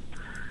providers.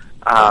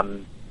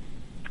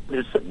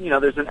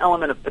 There's an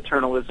element of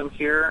paternalism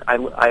here.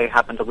 I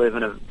happen to live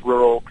in a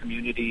rural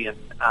community in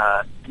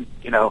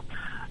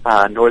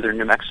northern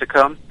New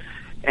Mexico,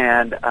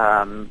 and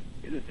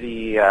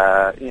the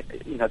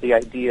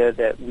idea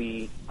that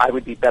I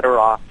would be better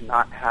off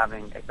not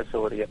having a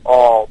facility at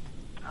all,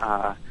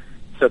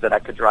 so that I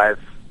could drive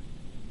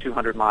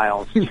 200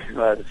 miles to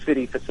the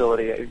city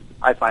facility,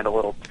 I find a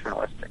little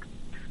paternalistic.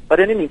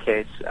 But in any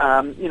case,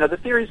 the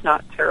theory is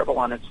not terrible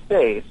on its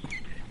face,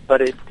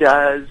 but it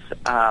does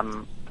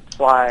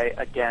fly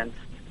against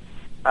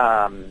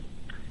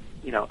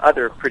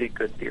other pretty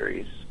good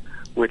theories,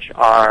 which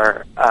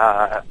are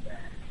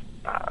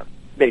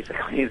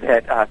basically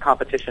that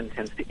competition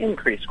tends to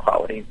increase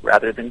quality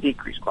rather than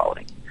decrease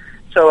quality.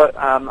 So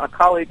a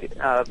colleague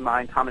of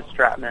mine, Thomas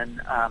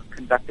Stratman,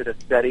 conducted a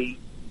study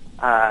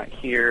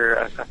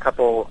here a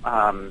couple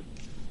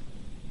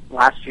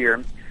last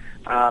year,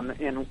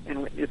 and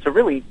it's a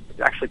really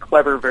actually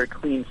clever, very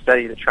clean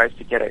study that tries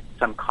to get at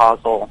some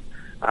causal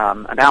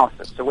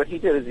analysis. So what he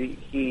did is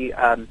he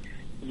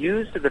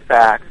used the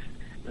fact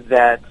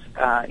that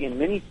in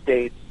many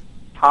states,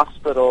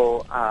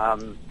 hospital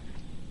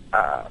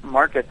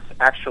markets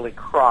actually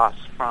cross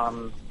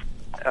from.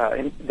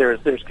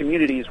 There's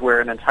communities where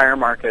an entire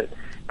market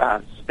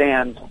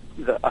spans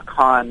a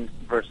con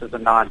versus a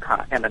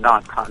non-con and a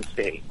non-con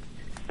state.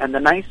 And the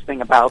nice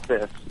thing about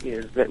this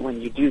is that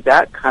when you do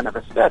that kind of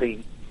a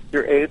study,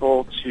 you're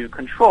able to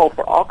control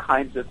for all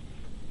kinds of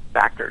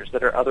factors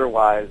that are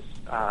otherwise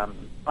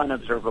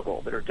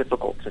unobservable, that are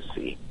difficult to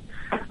see.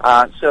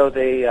 So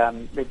they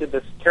did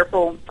this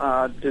careful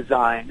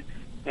design,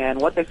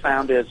 and what they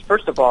found is,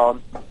 first of all,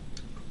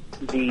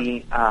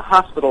 the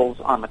hospitals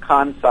on the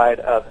con side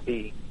of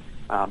the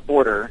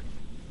border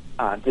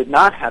did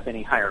not have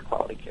any higher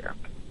quality care.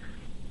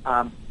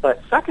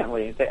 But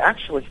secondly, they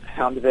actually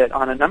found that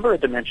on a number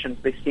of dimensions,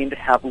 they seem to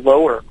have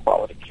lower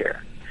quality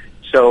care.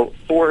 So,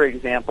 for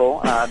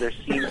example, there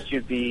seems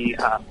to be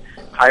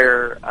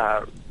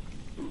higher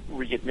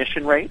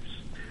readmission rates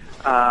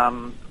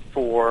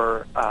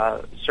for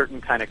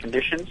certain kind of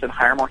conditions and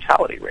higher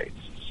mortality rates.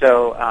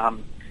 So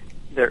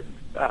there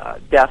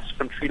deaths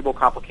from treatable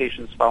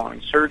complications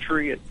following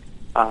surgery,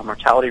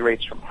 mortality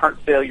rates from heart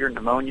failure,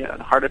 pneumonia,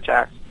 and heart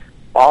attacks,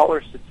 all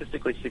are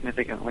statistically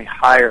significantly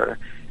higher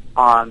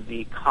on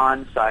the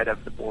con side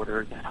of the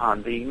border than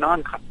on the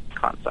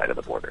non-con side of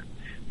the border.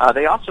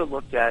 They also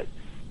looked at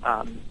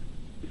a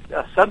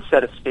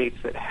subset of states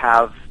that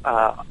have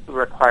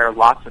require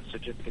lots of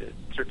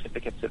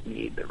certificates of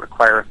need, that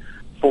require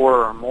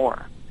 4 or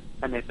more.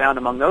 And they found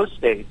among those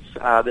states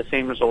the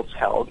same results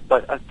held,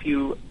 but a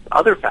few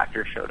other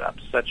factors showed up,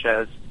 such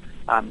as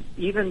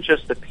even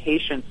just the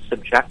patient's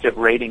subjective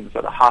ratings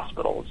of the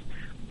hospitals.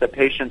 The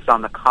patients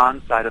on the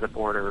con side of the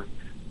border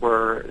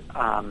were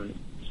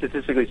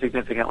statistically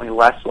significantly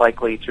less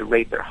likely to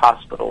rate their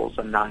hospitals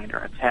a 9 or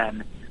a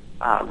 10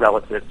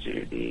 relative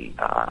to the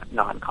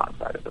non-con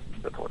side of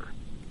the border.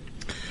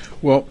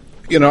 Well,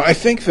 I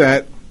think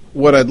that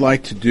what I'd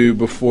like to do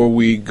before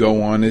we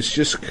go on is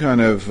just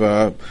kind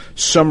of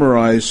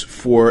summarize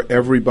for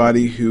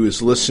everybody who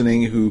is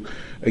listening, who,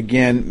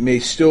 again, may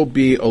still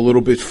be a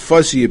little bit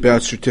fuzzy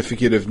about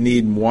certificate of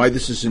need and why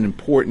this is an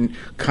important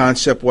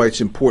concept, why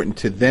it's important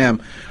to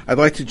them. I'd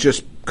like to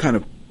just kind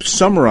of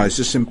summarize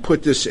this and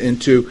put this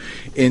into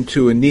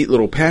a neat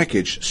little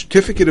package.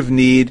 Certificate of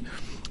need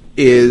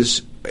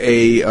is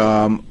a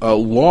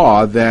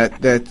law that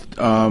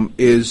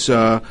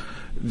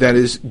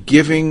is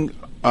giving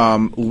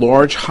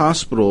large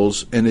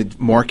hospitals a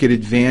market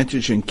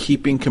advantage and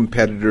keeping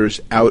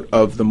competitors out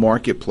of the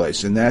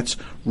marketplace, and that's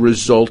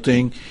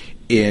resulting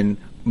in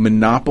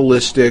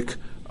monopolistic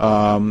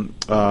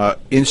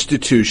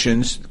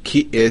institutions.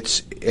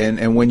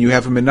 And when you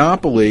have a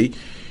monopoly,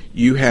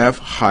 you have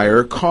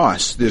higher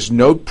costs. There's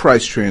no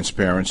price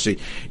transparency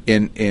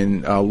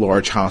in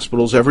large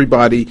hospitals.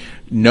 Everybody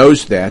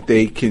knows that.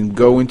 They can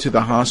go into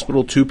the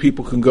hospital, two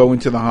people can go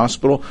into the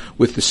hospital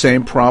with the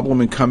same problem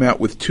and come out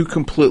with two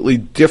completely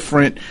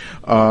different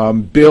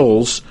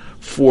bills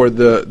for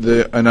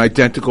an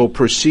identical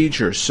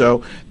procedure.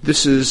 So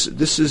this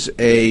is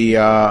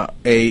a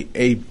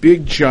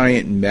big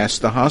giant mess.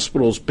 The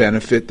hospitals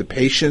benefit, the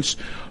patients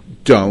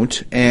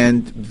don't,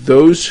 and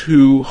those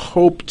who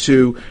hope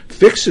to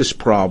fix this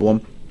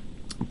problem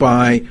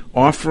by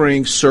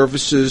offering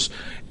services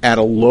at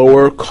a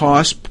lower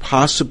cost,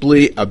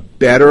 possibly a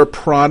better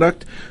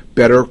product,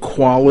 better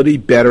quality,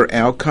 better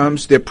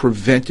outcomes, they're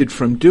prevented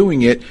from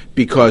doing it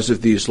because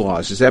of these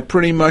laws. Is that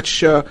pretty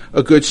much a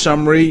good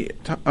summary,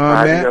 I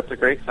Matt? think that's a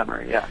great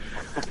summary, yeah.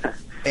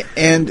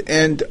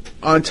 And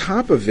on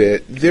top of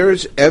it,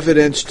 there's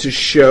evidence to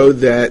show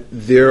that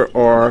there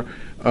are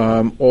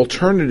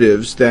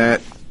alternatives that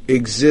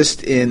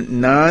exist in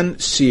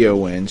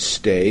non-CON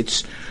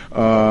states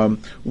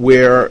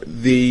where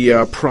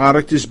the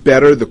product is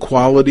better, the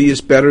quality is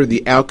better,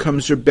 the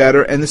outcomes are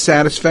better, and the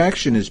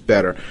satisfaction is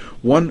better.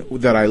 One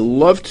that I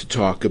love to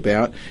talk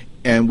about,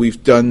 and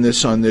we've done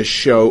this on this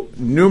show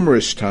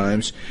numerous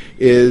times,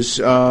 is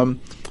a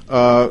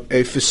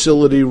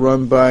facility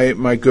run by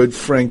my good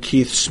friend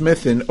Keith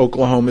Smith in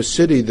Oklahoma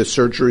City, the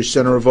Surgery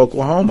Center of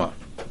Oklahoma.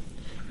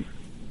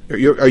 Are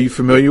you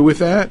familiar with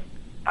that?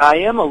 I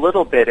am a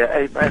little bit.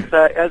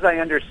 As I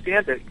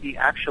understand it, he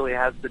actually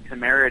has the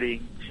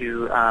temerity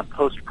to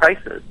post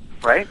prices,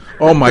 right?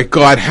 Oh, my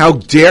God, how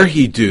dare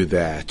he do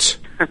that?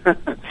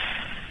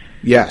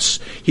 Yes,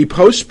 he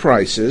posts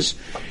prices,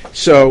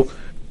 so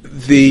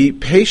the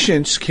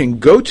patients can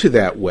go to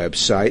that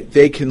website.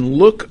 They can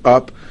look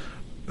up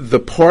the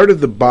part of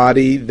the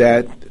body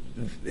that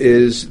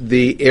is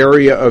the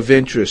area of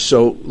interest.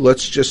 So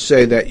let's just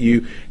say that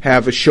you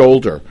have a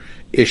shoulder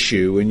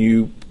issue and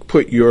you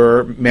put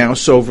your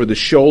mouse over the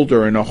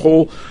shoulder and a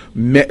whole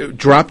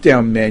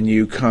drop-down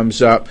menu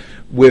comes up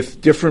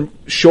with different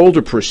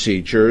shoulder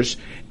procedures,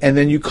 and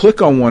then you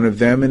click on one of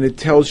them and it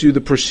tells you the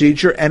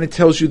procedure and it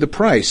tells you the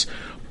price.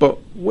 But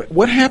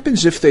what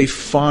happens if they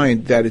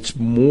find that it's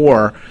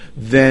more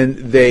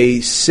than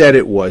they said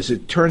it was?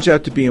 It turns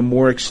out to be a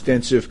more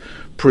extensive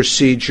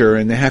procedure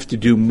and they have to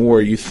do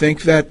more. You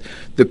think that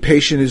the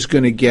patient is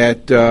going to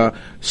get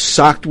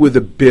socked with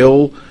a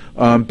bill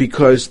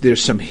because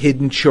there's some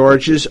hidden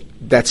charges?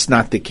 That's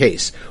not the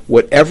case.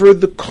 Whatever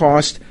the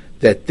cost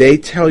that they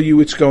tell you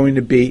it's going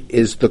to be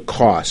is the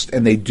cost,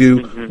 and they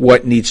do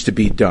what needs to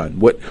be done,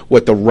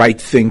 what the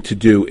right thing to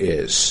do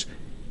is.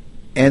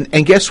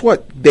 And guess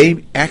what?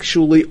 They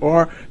actually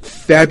are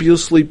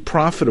fabulously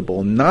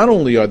profitable. Not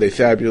only are they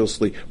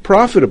fabulously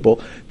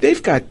profitable,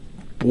 they've got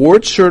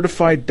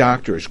board-certified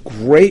doctors,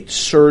 great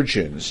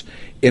surgeons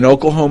in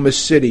Oklahoma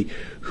City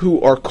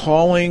who are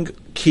calling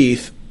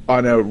Keith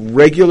on a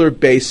regular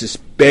basis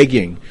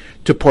begging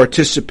to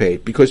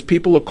participate because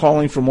people are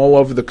calling from all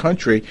over the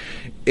country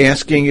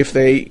asking if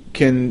they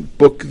can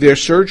book their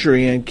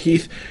surgery, and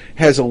Keith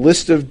has a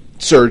list of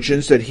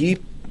surgeons that he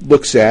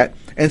looks at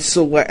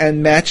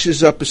and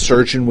matches up a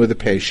surgeon with a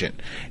patient.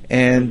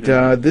 And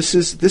this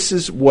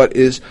is what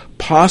is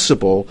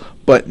possible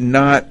but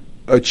not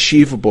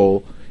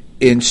achievable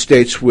in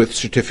states with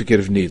certificate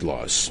of need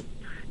laws.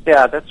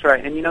 Yeah, that's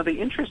right. And,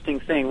 the interesting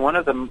thing, one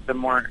of the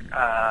more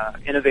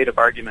innovative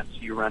arguments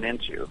you run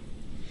into,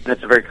 and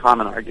it's a very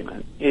common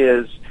argument,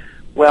 is,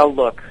 well,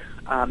 look,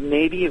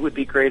 maybe it would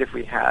be great if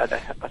we had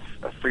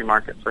a free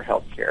market for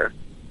healthcare,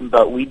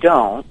 but we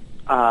don't.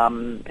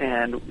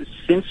 And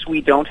since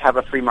we don't have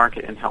a free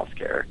market in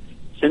healthcare,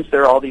 since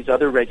there are all these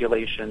other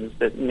regulations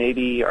that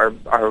maybe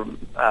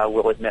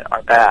we'll admit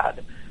are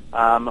bad,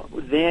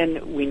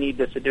 then we need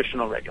this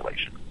additional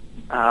regulation.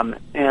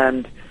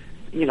 And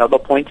they'll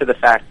point to the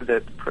fact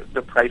that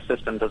the price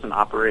system doesn't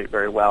operate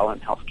very well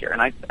in healthcare,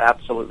 and I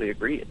absolutely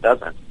agree it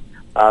doesn't.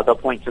 They'll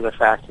point to the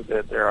fact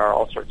that there are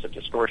all sorts of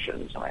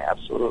distortions, and I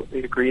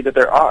absolutely agree that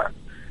there are.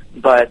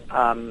 But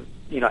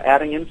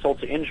adding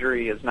insult to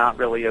injury is not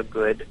really a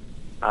good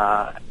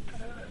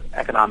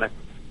economic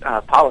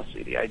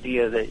policy. The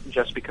idea that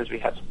just because we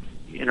have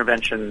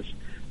interventions,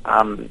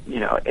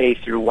 A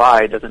through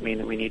Y, doesn't mean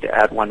that we need to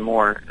add one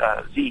more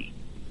Z.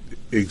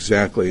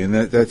 Exactly, and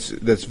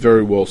that's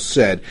very well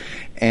said.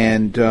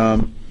 And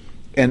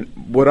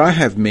what I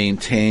have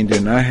maintained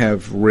and I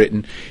have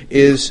written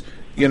is,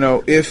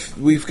 if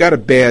we've got a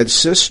bad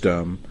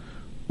system,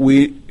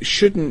 we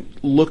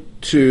shouldn't look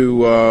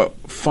to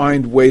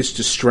find ways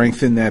to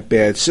strengthen that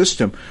bad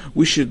system.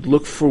 We should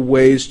look for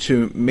ways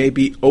to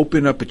maybe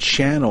open up a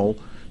channel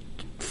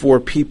for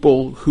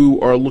people who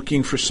are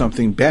looking for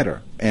something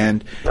better.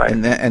 and right.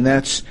 and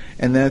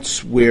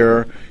that's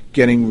where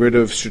getting rid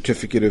of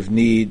certificate of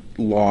need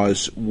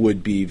laws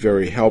would be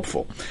very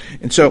helpful.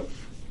 And so,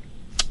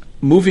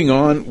 moving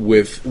on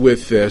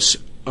with this,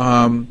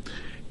 how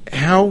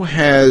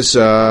have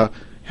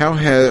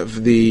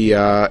the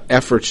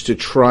efforts to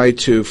try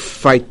to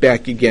fight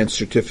back against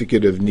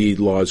certificate of need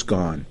laws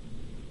gone?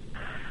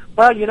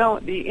 Well,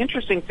 the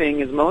interesting thing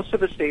is most of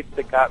the states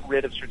that got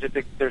rid of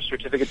their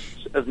certificates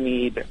of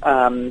need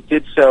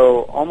did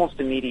so almost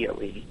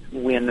immediately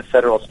when the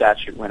federal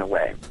statute went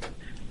away.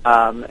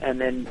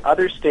 And then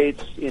other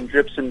states in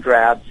drips and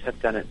drabs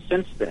have done it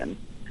since then.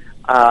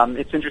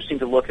 It's interesting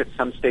to look at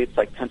some states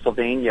like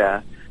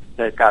Pennsylvania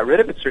that got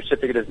rid of its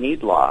certificate of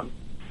need law.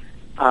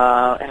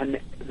 And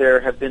there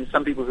have been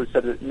some people who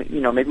said that,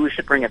 maybe we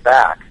should bring it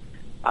back.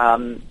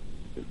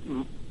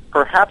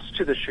 Perhaps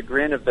to the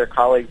chagrin of their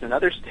colleagues in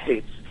other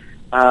states,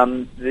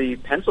 the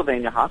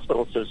Pennsylvania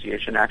Hospital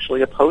Association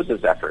actually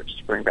opposes efforts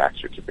to bring back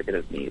certificate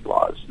of need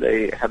laws.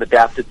 They have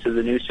adapted to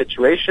the new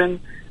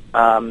situation,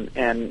 and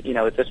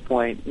at this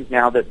point,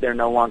 now that they're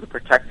no longer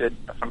protected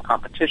from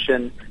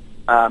competition,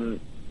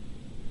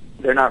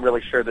 they're not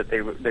really sure that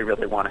they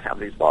really want to have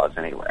these laws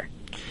anyway.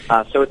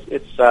 So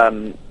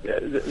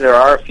there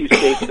are a few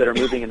states that are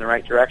moving in the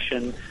right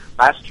direction.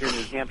 Last year,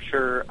 New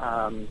Hampshire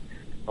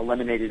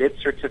eliminated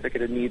its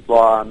certificate of need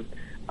law.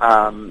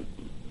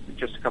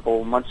 Just a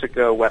couple months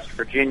ago, West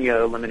Virginia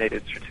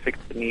eliminated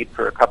certificate of need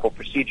for a couple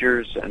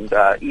procedures and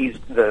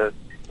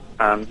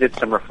did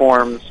some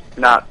reforms,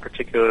 not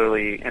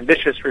particularly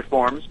ambitious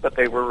reforms, but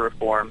they were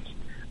reforms.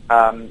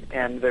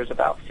 And there's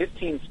about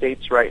 15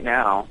 states right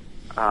now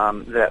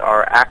that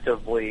are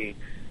actively,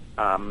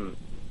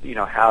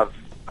 have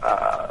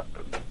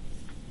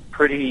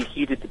pretty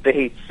heated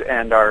debates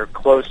and are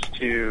close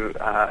to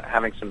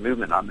having some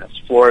movement on this.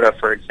 Florida,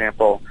 for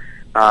example,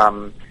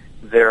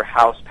 their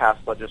House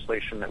passed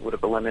legislation that would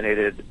have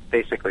eliminated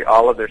basically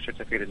all of their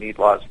certificate of need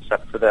laws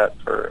except for that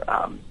for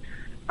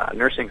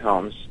nursing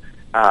homes.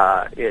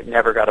 It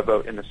never got a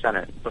vote in the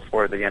Senate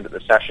before the end of the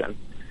session.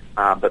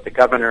 But the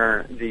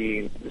governor,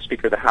 the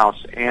Speaker of the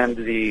House, and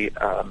the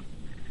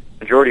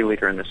Majority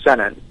Leader in the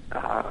Senate,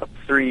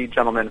 three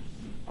gentlemen,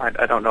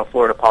 I don't know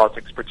Florida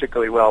politics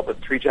particularly well, but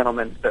three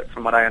gentlemen that,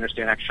 from what I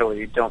understand,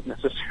 actually don't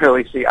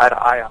necessarily see eye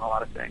to eye on a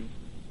lot of things.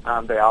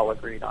 They all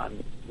agreed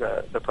on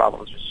the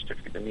problems with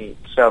certificate of need.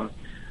 So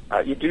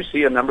you do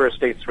see a number of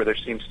states where there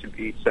seems to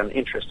be some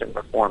interest in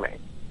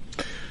reforming.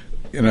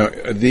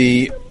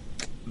 The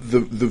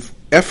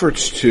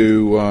efforts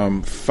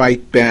to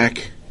fight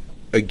back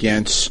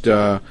against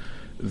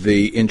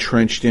the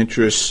entrenched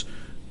interests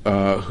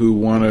who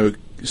want to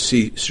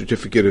see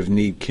certificate of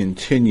need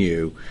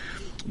continue,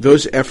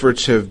 those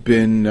efforts have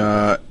been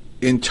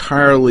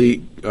entirely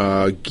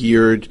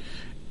geared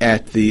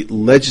at the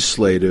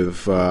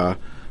legislative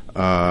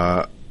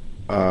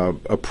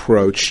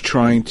approach,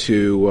 trying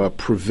to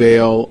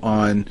prevail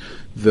on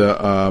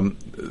the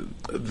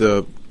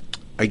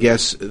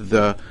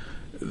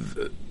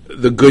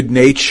good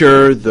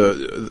nature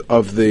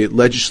of the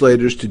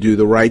legislators to do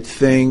the right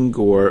thing,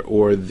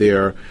 or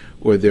their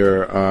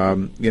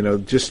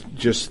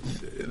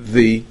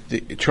the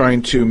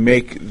trying to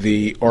make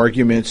the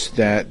arguments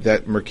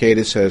that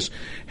Mercatus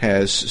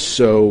has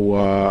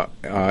so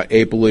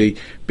ably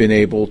been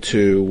able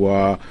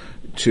to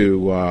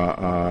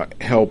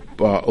help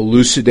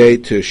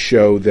elucidate, to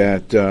show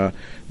that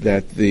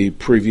the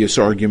previous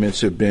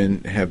arguments have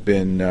been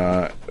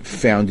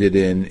founded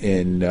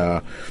in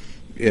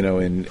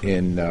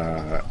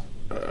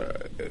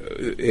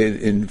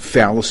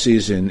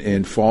fallacies and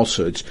in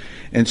falsehoods.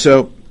 And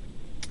so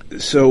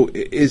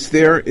is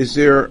there?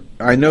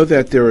 I know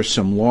that there are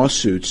some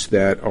lawsuits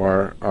that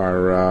are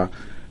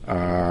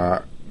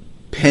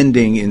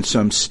pending in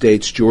some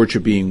states,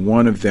 Georgia being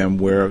one of them,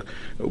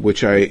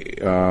 which I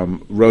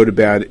wrote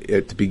about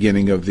at the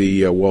beginning of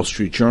the Wall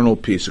Street Journal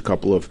piece. A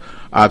couple of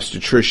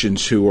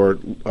obstetricians who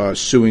are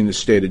suing the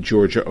state of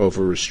Georgia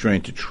over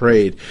restraint to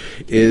trade.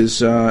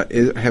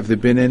 Have there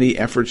been any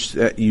efforts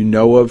that you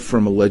know of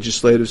from a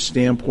legislative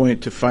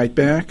standpoint to fight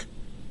back,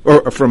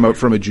 or from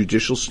a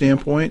judicial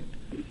standpoint?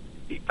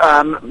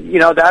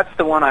 That's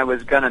the one I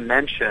was going to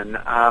mention.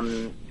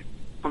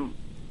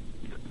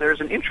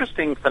 There's an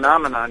interesting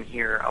phenomenon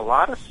here. A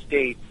lot of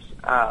states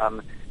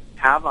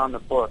have on the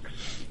books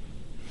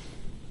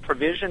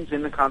provisions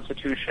in the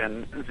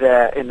Constitution,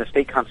 in the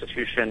state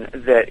Constitution,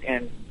 that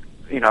in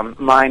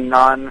my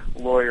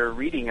non-lawyer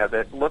reading of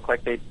it look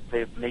like they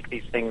make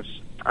these things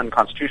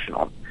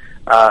unconstitutional.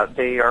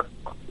 They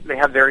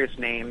have various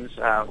names.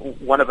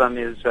 One of them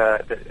is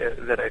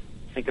that I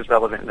think is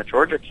relevant in the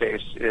Georgia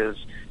case is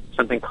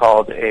something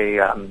called a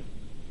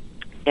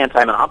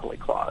anti-monopoly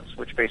clause,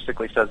 which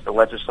basically says the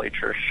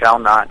legislature shall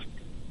not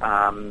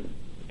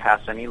pass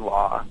any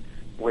law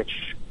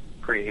which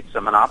creates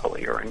a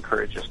monopoly or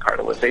encourages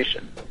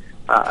cartelization.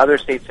 Other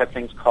states have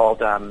things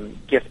called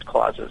gift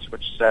clauses,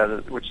 which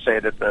say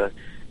that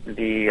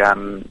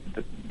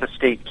the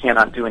state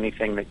cannot do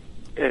anything that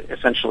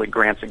essentially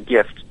grants a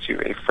gift to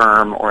a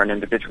firm or an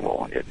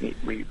individual.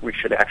 We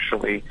should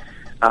actually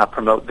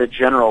promote the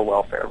general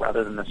welfare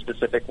rather than the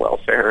specific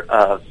welfare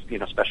of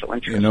special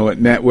interests. You know what,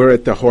 Matt? We're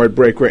at the hard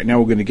break right now.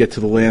 We're going to get to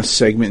the last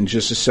segment in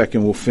just a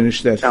second. We'll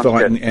finish that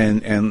thought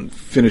and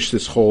finish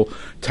this whole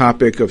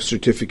topic of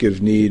certificate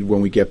of need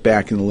when we get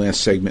back in the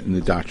last segment in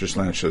the Doctor's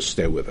Lounge. So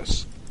stay with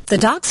us. The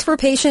Docs for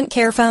Patient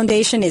Care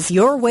Foundation is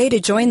your way to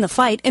join the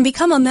fight and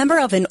become a member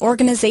of an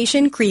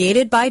organization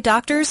created by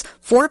doctors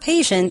for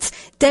patients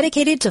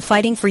dedicated to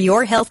fighting for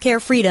your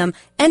healthcare freedom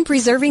and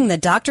preserving the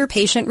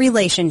doctor-patient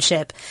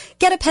relationship.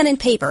 Get a pen and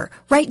paper.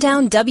 Write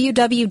down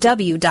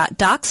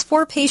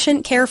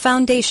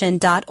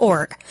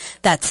www.docsforpatientcarefoundation.org.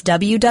 That's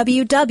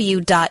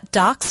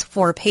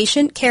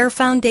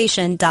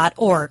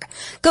www.docsforpatientcarefoundation.org.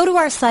 Go to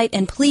our site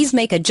and please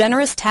make a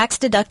generous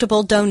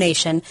tax-deductible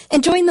donation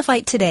and join the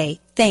fight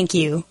today. Thank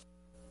you.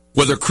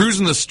 Whether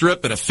cruising the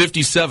strip in a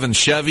 57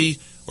 Chevy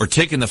or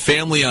taking the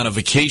family on a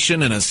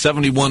vacation in a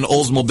 71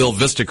 Oldsmobile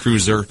Vista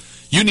Cruiser,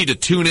 you need to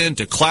tune in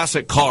to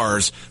Classic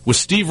Cars with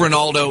Steve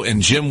Ronaldo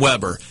and Jim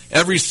Weber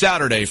every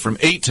Saturday from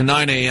 8 to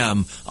 9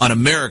 a.m. on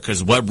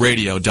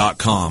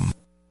americaswebradio.com.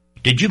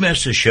 Did you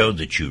miss a show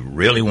that you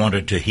really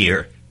wanted to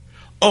hear?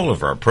 All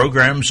of our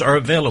programs are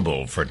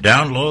available for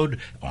download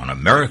on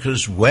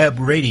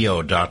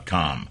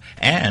americaswebradio.com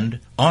and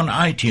on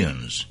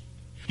iTunes.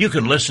 You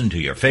can listen to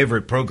your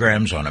favorite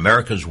programs on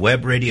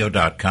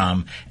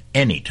americaswebradio.com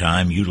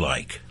anytime you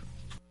like.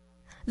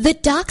 The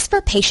Docs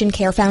for Patient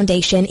Care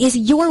Foundation is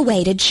your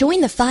way to join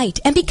the fight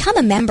and become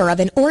a member of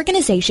an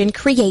organization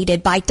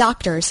created by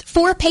doctors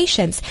for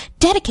patients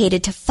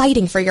dedicated to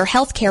fighting for your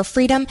healthcare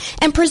freedom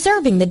and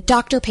preserving the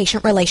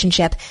doctor-patient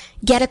relationship.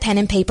 Get a pen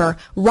and paper.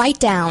 Write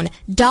down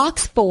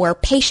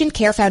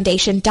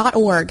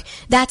docs4patientcarefoundation.org.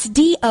 That's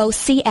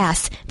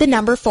DOCS, the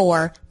number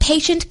 4,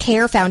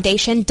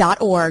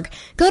 patientcarefoundation.org.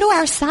 Go to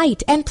our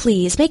site and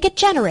please make a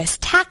generous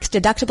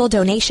tax-deductible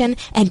donation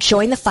and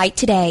join the fight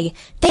today.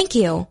 Thank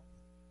you.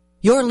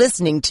 You're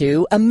listening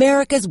to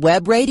America's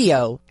Web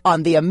Radio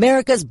on the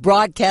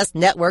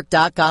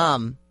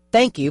AmericasBroadcastNetwork.com.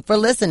 Thank you for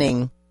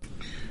listening.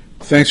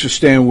 Thanks for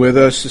staying with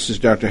us. This is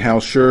Dr. Hal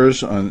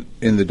Schurz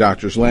in the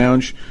Doctor's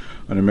Lounge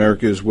on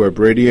America's Web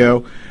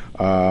Radio.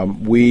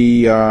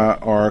 We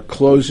are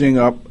closing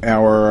up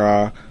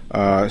our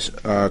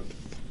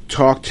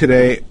talk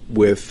today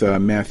with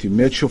Matthew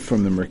Mitchell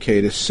from the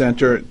Mercatus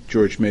Center at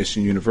George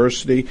Mason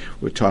University.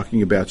 We're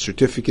talking about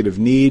Certificate of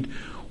Need,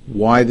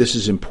 why this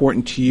is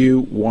important to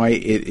you, why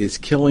it is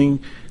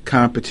killing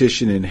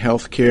competition in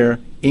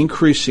healthcare,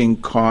 increasing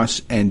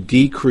costs, and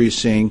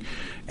decreasing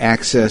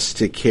access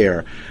to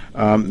care.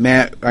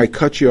 Matt, I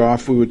cut you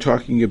off. We were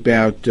talking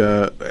about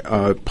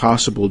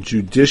possible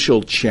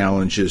judicial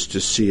challenges to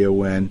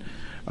CON,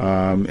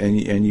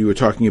 and you were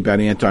talking about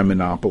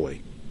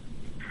anti-monopoly.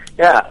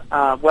 Yeah,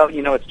 well,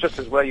 it's just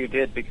as well you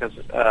did because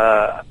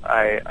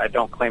I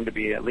don't claim to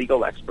be a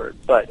legal expert.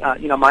 But,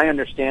 my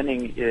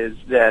understanding is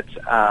that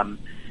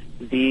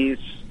these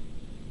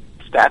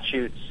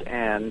statutes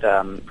and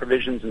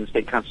provisions in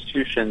state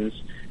constitutions,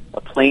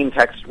 a plain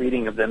text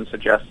reading of them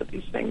suggests that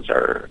these things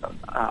are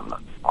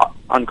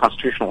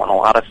unconstitutional in a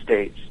lot of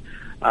states.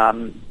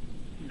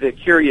 The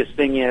curious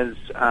thing is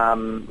a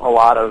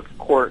lot of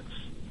courts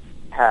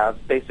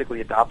have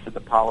basically adopted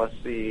the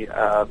policy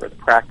or the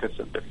practice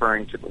of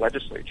deferring to the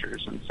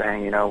legislatures and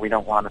saying, we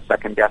don't want to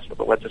second guess what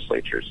the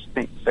legislatures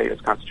say is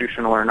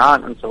constitutional or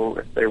not, and so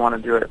if they want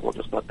to do it, we'll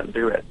just let them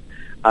do it.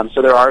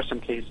 So there are some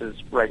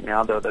cases right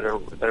now, though, that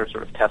are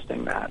sort of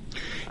testing that.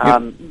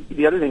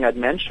 The other thing I'd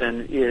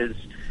mention is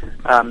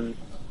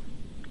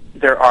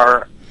there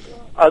are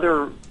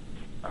other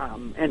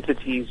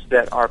entities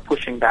that are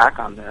pushing back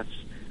on this.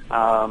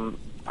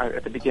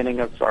 At the beginning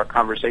of our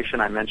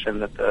conversation, I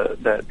mentioned that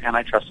the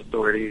antitrust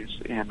authorities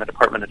and the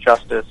Department of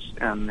Justice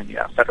and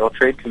the Federal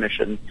Trade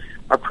Commission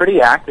are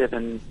pretty active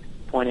in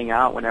pointing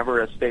out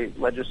whenever a state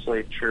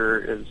legislature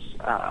is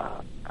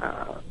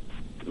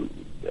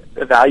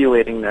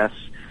evaluating this,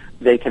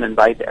 they can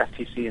invite the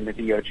FTC and the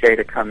DOJ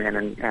to come in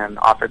and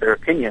offer their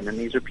opinion. And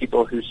these are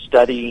people who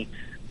study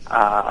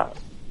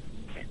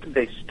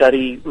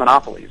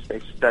monopolies, they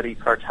study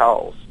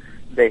cartels,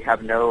 they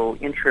have no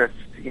interest,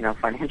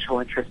 financial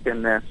interest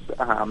in this,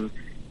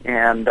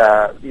 and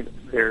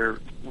they're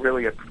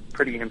really a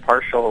pretty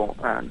impartial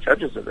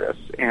judges of this.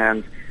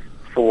 And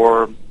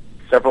for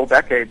several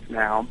decades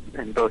now,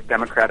 in both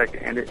Democratic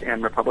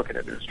and Republican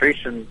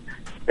administrations,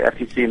 the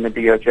FTC and the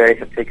DOJ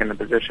have taken the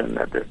position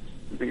that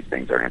these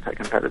things are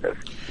anti-competitive.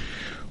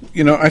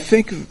 I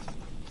think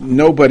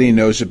nobody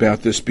knows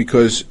about this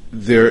because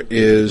there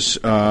is,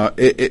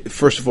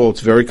 first of all, it's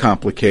very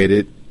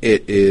complicated.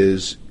 It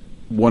is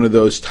one of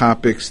those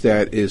topics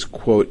that is,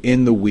 quote,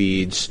 in the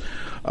weeds.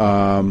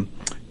 And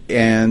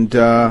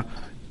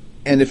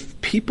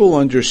if people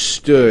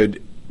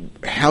understood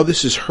how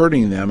this is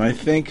hurting them, I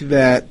think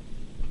that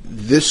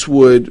this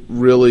would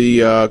really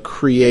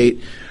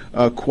create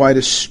quite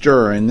a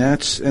stir, and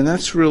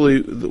that's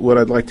really what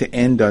I'd like to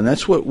end on.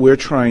 That's what we're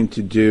trying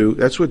to do.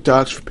 That's what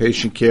Docs for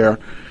Patient Care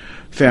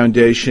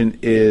Foundation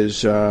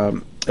is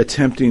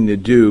attempting to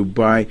do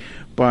by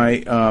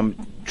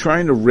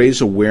trying to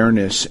raise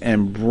awareness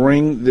and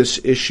bring this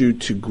issue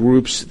to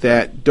groups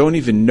that don't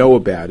even know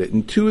about it.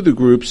 And two of the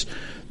groups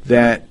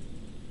that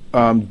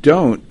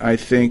don't, I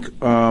think,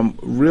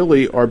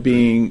 really are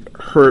being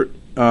hurt,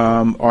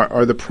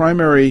 are the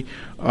primary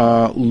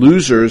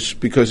losers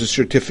because of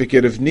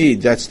certificate of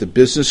need. That's the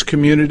business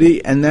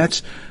community, and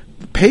that's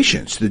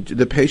patients,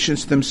 the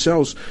patients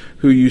themselves,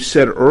 who you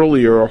said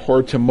earlier are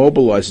hard to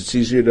mobilize. It's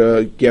easier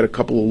to get a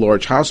couple of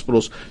large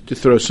hospitals to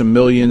throw some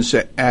millions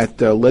at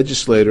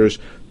legislators,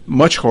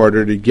 much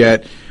harder to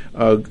get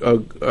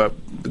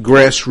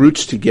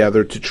grassroots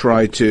together to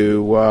try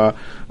to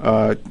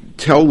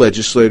tell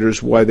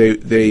legislators why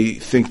they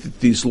think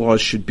that these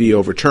laws should be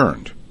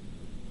overturned.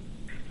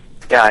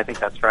 Yeah, I think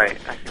that's right.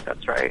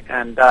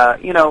 And,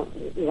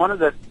 one of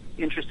the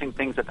interesting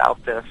things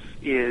about this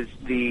is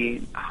the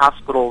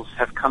hospitals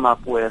have come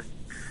up with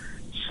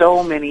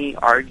so many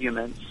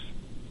arguments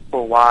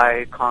for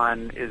why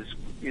con is,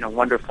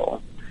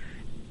 wonderful.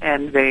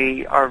 And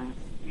they are,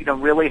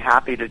 really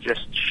happy to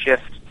just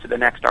shift to the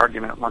next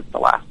argument once the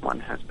last one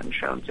has been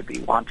shown to be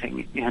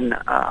wanting in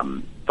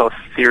both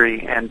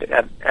theory and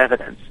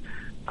evidence.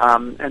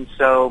 And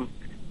so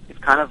it's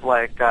kind of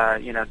like,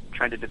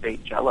 trying to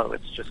debate Jell-O.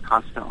 It's just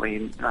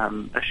constantly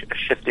a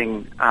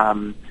shifting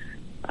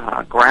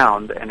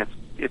ground, and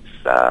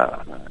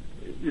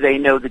they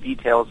know the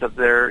details of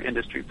their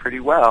industry pretty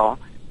well,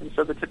 and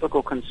so the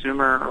typical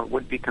consumer or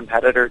would-be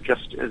competitor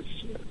just is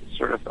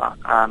sort of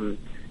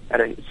at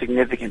a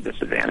significant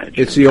disadvantage.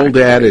 It's the old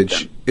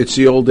adage.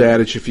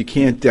 If you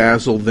can't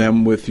dazzle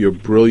them with your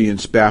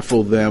brilliance,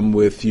 baffle them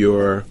with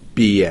your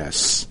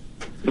BS.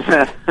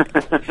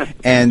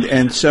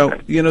 and so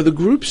the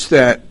groups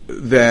that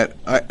the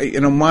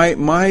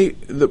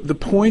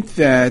point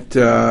that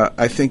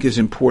I think is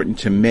important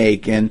to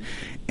make, and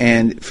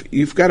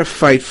you've got to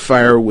fight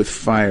fire with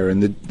fire,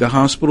 and the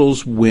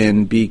hospitals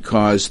win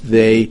because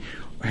they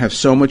have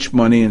so much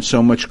money and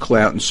so much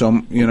clout and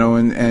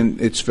and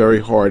it's very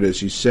hard,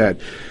 as you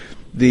said.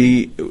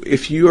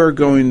 If you are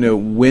going to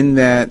win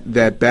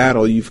that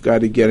battle, you've got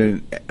to get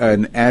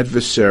an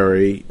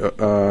adversary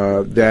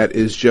that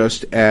is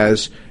just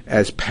as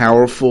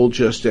powerful,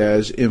 just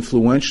as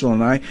influential,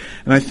 and I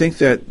think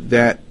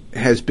that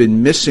has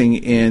been missing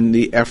in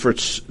the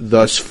efforts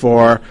thus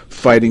far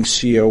fighting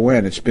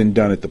CON. It's been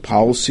done at the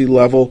policy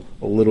level,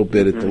 a little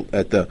bit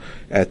at the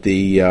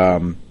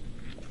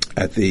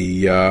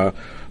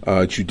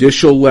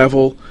judicial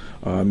level.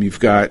 You've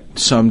got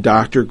some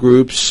doctor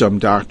groups, some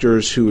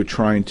doctors who are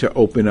trying to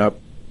open up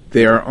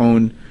their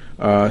own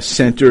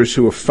centers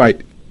who are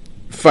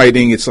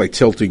fighting. It's like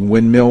tilting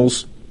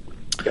windmills.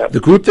 Yep. The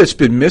group that's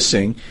been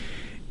missing,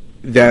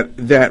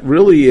 that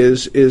really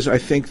is I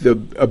think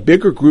a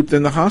bigger group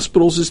than the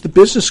hospitals, is the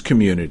business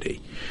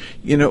community.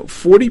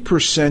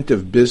 40%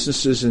 of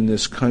businesses in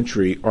this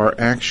country are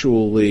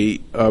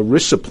actually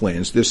RISA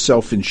plans. They're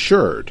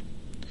self-insured,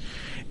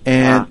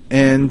 and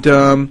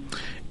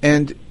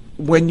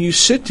when you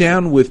sit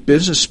down with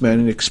businessmen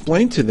and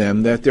explain to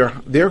them that their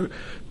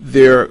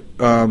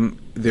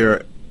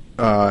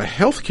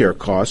healthcare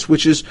costs,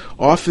 which is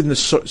often the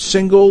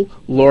single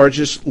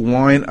largest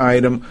line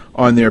item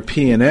on their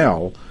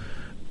P&L,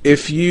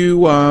 if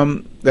you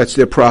that's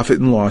their profit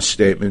and loss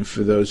statement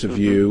for those of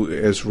you,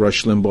 as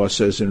Rush Limbaugh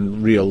says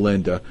in Rio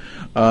Linda,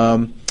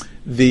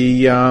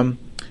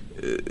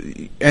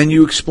 and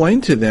you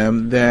explain to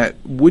them that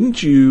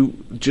wouldn't you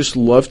just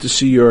love to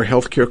see your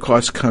healthcare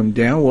costs come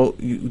down? Well,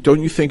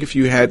 don't you think if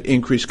you had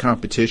increased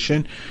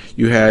competition,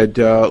 you had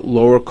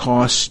lower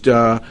cost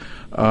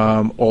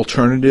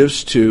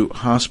alternatives to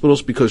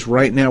hospitals? Because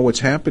right now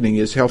what's happening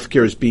is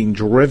healthcare is being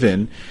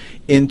driven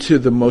into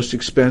the most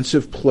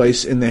expensive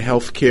place in the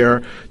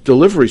healthcare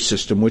delivery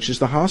system, which is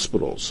the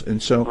hospitals.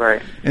 And so,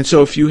 right. And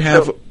so if you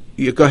have...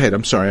 Go ahead.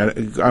 I'm sorry. I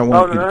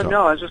want you to talk.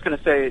 No, I was just going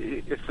to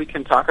say, if we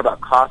can talk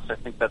about costs, I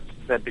think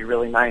that'd be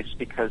really nice,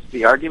 because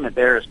the argument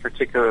there is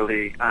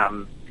particularly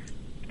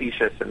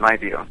specious in my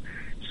view.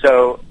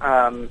 So,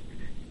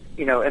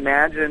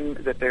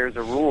 imagine that there's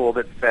a rule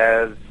that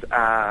says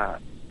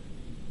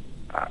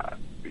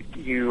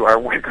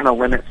we're going to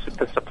limit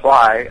the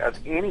supply of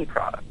any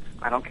product.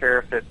 I don't care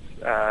if it's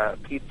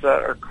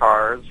pizza or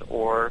cars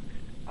or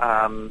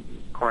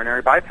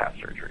coronary bypass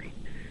surgery.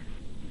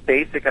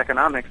 Basic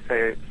economics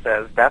says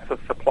that's a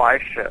supply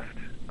shift,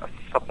 a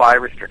supply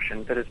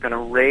restriction that is going to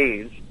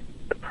raise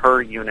the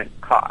per unit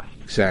cost.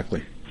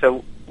 Exactly.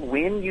 So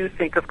when you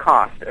think of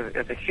cost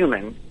as a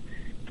human,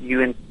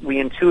 we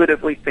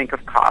intuitively think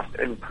of cost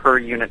in per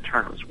unit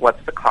terms.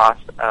 What's the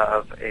cost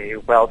of a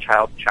well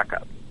child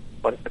checkup?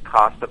 What is the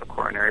cost of a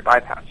coronary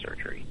bypass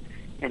surgery?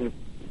 And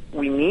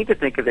we need to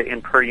think of it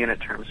in per unit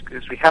terms,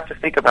 because we have to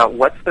think about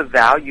what's the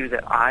value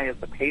that I, as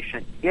a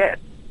patient, get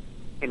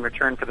in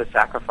return for the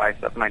sacrifice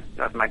of my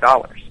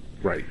dollars.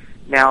 Right.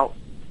 Now,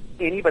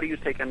 anybody who's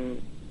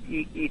taken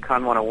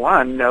Econ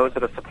 101 knows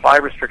that a supply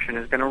restriction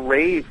is going to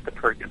raise the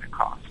per unit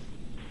cost.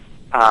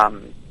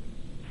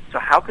 So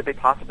how could they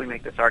possibly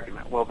make this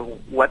argument? Well,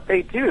 what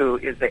they do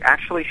is they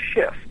actually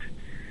shift.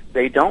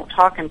 They don't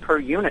talk in per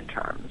unit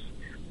terms.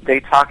 they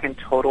talk in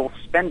total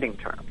spending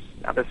terms.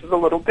 Now, this is a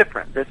little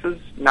different. This is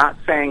not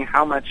saying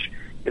how much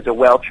is a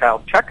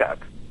well-child checkup.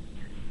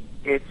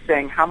 It's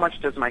saying how much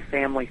does my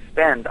family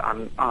spend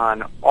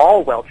on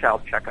all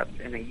well-child checkups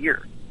in a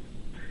year?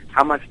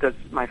 How much does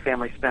my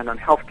family spend on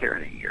health care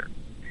in a year?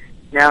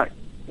 Now,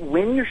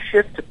 when you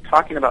shift to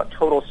talking about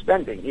total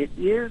spending, it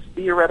is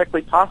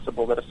theoretically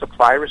possible that a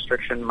supply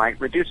restriction might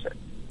reduce it.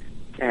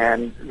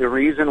 And the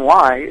reason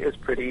why is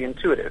pretty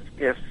intuitive.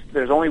 If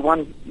there's only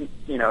one,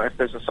 if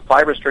there's a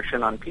supply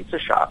restriction on pizza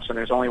shops and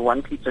there's only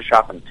one pizza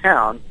shop in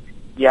town,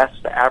 yes,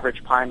 the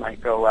average pie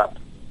might go up.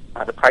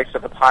 The price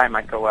of a pie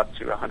might go up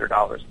to $100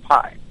 a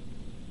pie.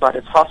 But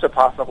it's also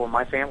possible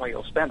my family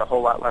will spend a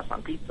whole lot less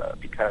on pizza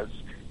because,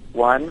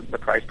 one, the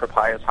price per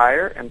pie is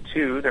higher, and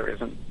two, there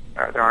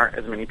aren't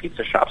as many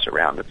pizza shops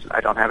around.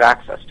 I don't have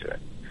access to it.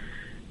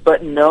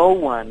 But no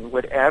one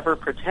would ever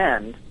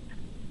pretend,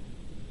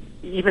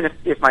 even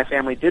if my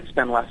family did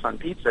spend less on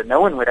pizza,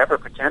 no one would ever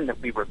pretend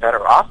that we were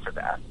better off for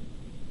that.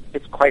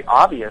 It's quite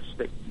obvious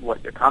that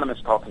what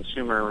economists call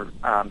consumer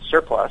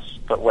surplus,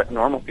 but what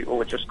normal people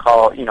would just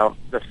call,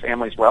 the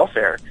family's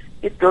welfare,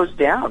 it goes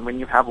down when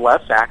you have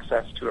less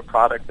access to a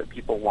product that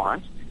people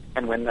want,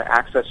 and when the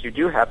access you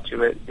do have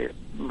to it, it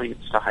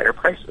leads to higher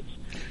prices.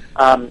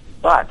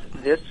 But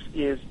this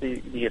is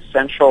the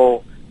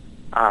essential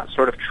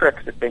sort of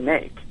trick that they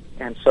make.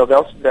 And so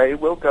they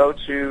will go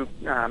to,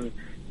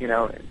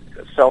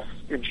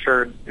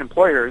 self-insured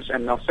employers,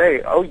 and they'll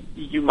say, "Oh,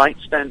 you might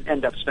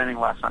end up spending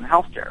less on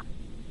health care."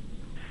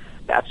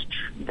 That's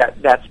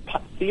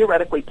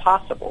theoretically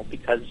possible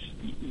because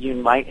you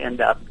might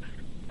end up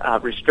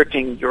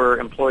restricting your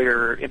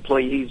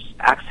employees'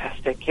 access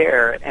to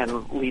care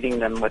and leading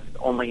them with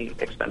only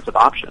expensive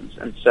options,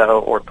 and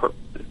so or per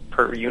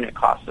unit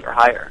costs that are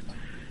higher.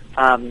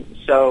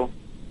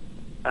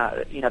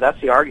 That's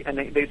the argument,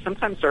 and they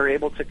sometimes are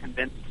able to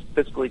convince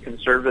fiscally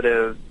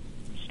conservative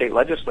state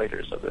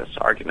legislators of this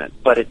argument,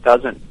 but it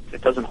doesn't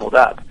hold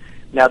up.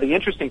 Now, the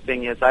interesting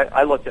thing is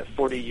I looked at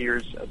 40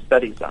 years of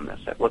studies on this.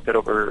 I've looked at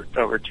over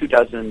 24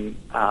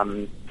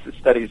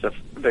 studies of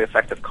the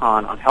effect of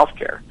con on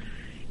healthcare.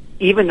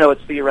 Even though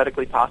it's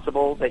theoretically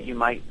possible that you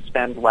might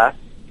spend less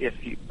if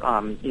you,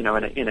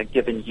 in a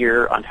given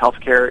year on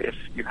healthcare if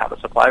you have a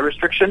supply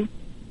restriction,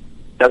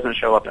 doesn't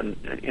show up in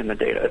the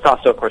data. It's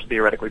also, of course,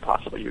 theoretically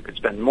possible you could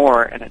spend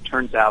more, and it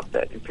turns out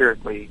that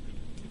empirically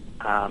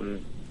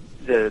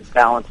the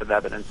balance of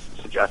evidence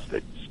suggests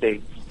that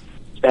states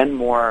spend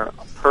more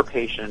per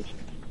patient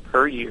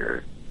per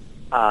year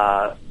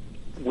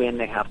when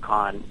they have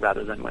con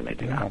rather than when they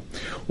do not.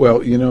 Well,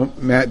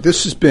 Matt,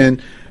 this has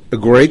been a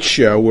great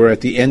show. We're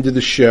at the end of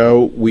the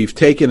show. We've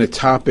taken a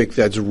topic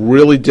that's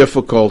really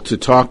difficult to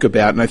talk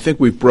about, and I think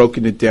we've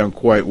broken it down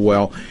quite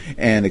well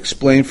and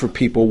explained for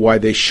people why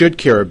they should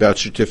care about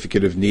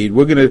Certificate of Need.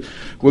 We're gonna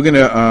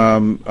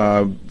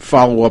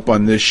follow up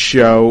on this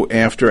show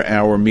after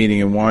our meeting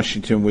in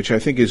Washington, which I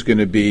think is going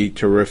to be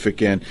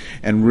terrific and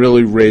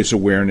really raise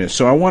awareness.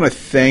 So I want to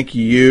thank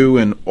you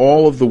and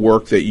all of the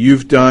work that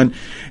you've done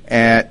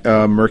at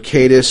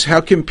Mercatus. How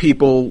can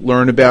people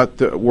learn about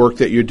the work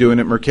that you're doing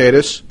at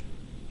Mercatus?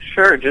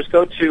 Sure. Just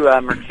go to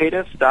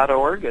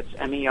mercatus.org. It's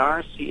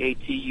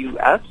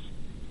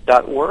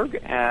mercatus.org,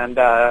 and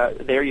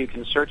there you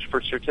can search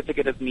for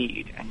Certificate of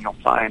Need, and you'll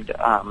find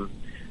about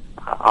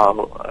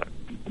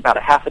a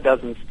half a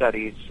dozen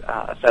studies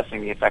assessing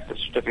the effect of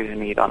Certificate of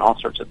Need on all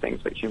sorts of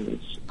things that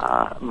humans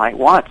might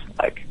want,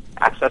 like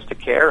access to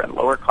care and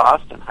lower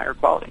cost and higher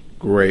quality.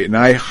 Great, and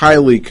I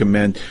highly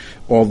commend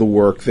all the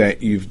work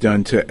that you've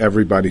done to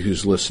everybody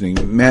who's listening.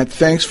 Matt,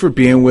 thanks for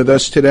being with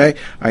us today.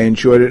 I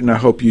enjoyed it, and I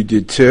hope you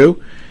did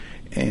too.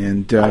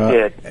 And I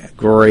did.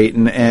 Great,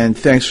 and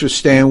thanks for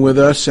staying with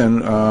us,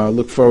 and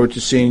look forward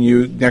to seeing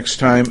you next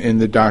time in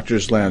the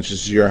Doctor's Lounge.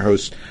 This is your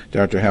host,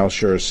 Dr. Hal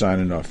Scher,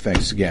 signing off.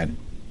 Thanks again.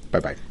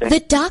 Bye-bye.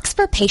 The Docs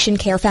for Patient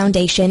Care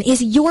Foundation is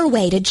your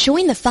way to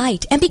join the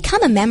fight and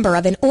become a member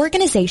of an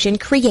organization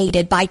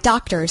created by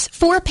doctors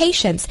for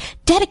patients,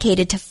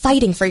 dedicated to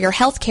fighting for your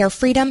healthcare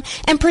freedom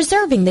and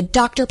preserving the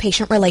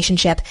doctor-patient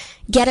relationship.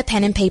 Get a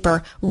pen and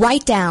paper.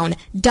 Write down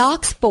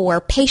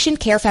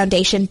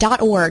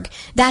docs4patientcarefoundation.org.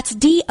 That's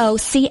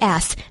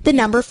DOCS, the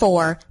number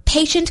 4,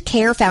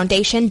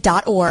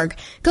 patientcarefoundation.org.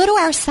 Go to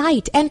our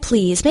site and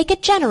please make a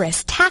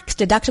generous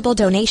tax-deductible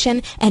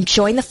donation and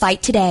join the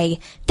fight today.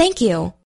 Thank you.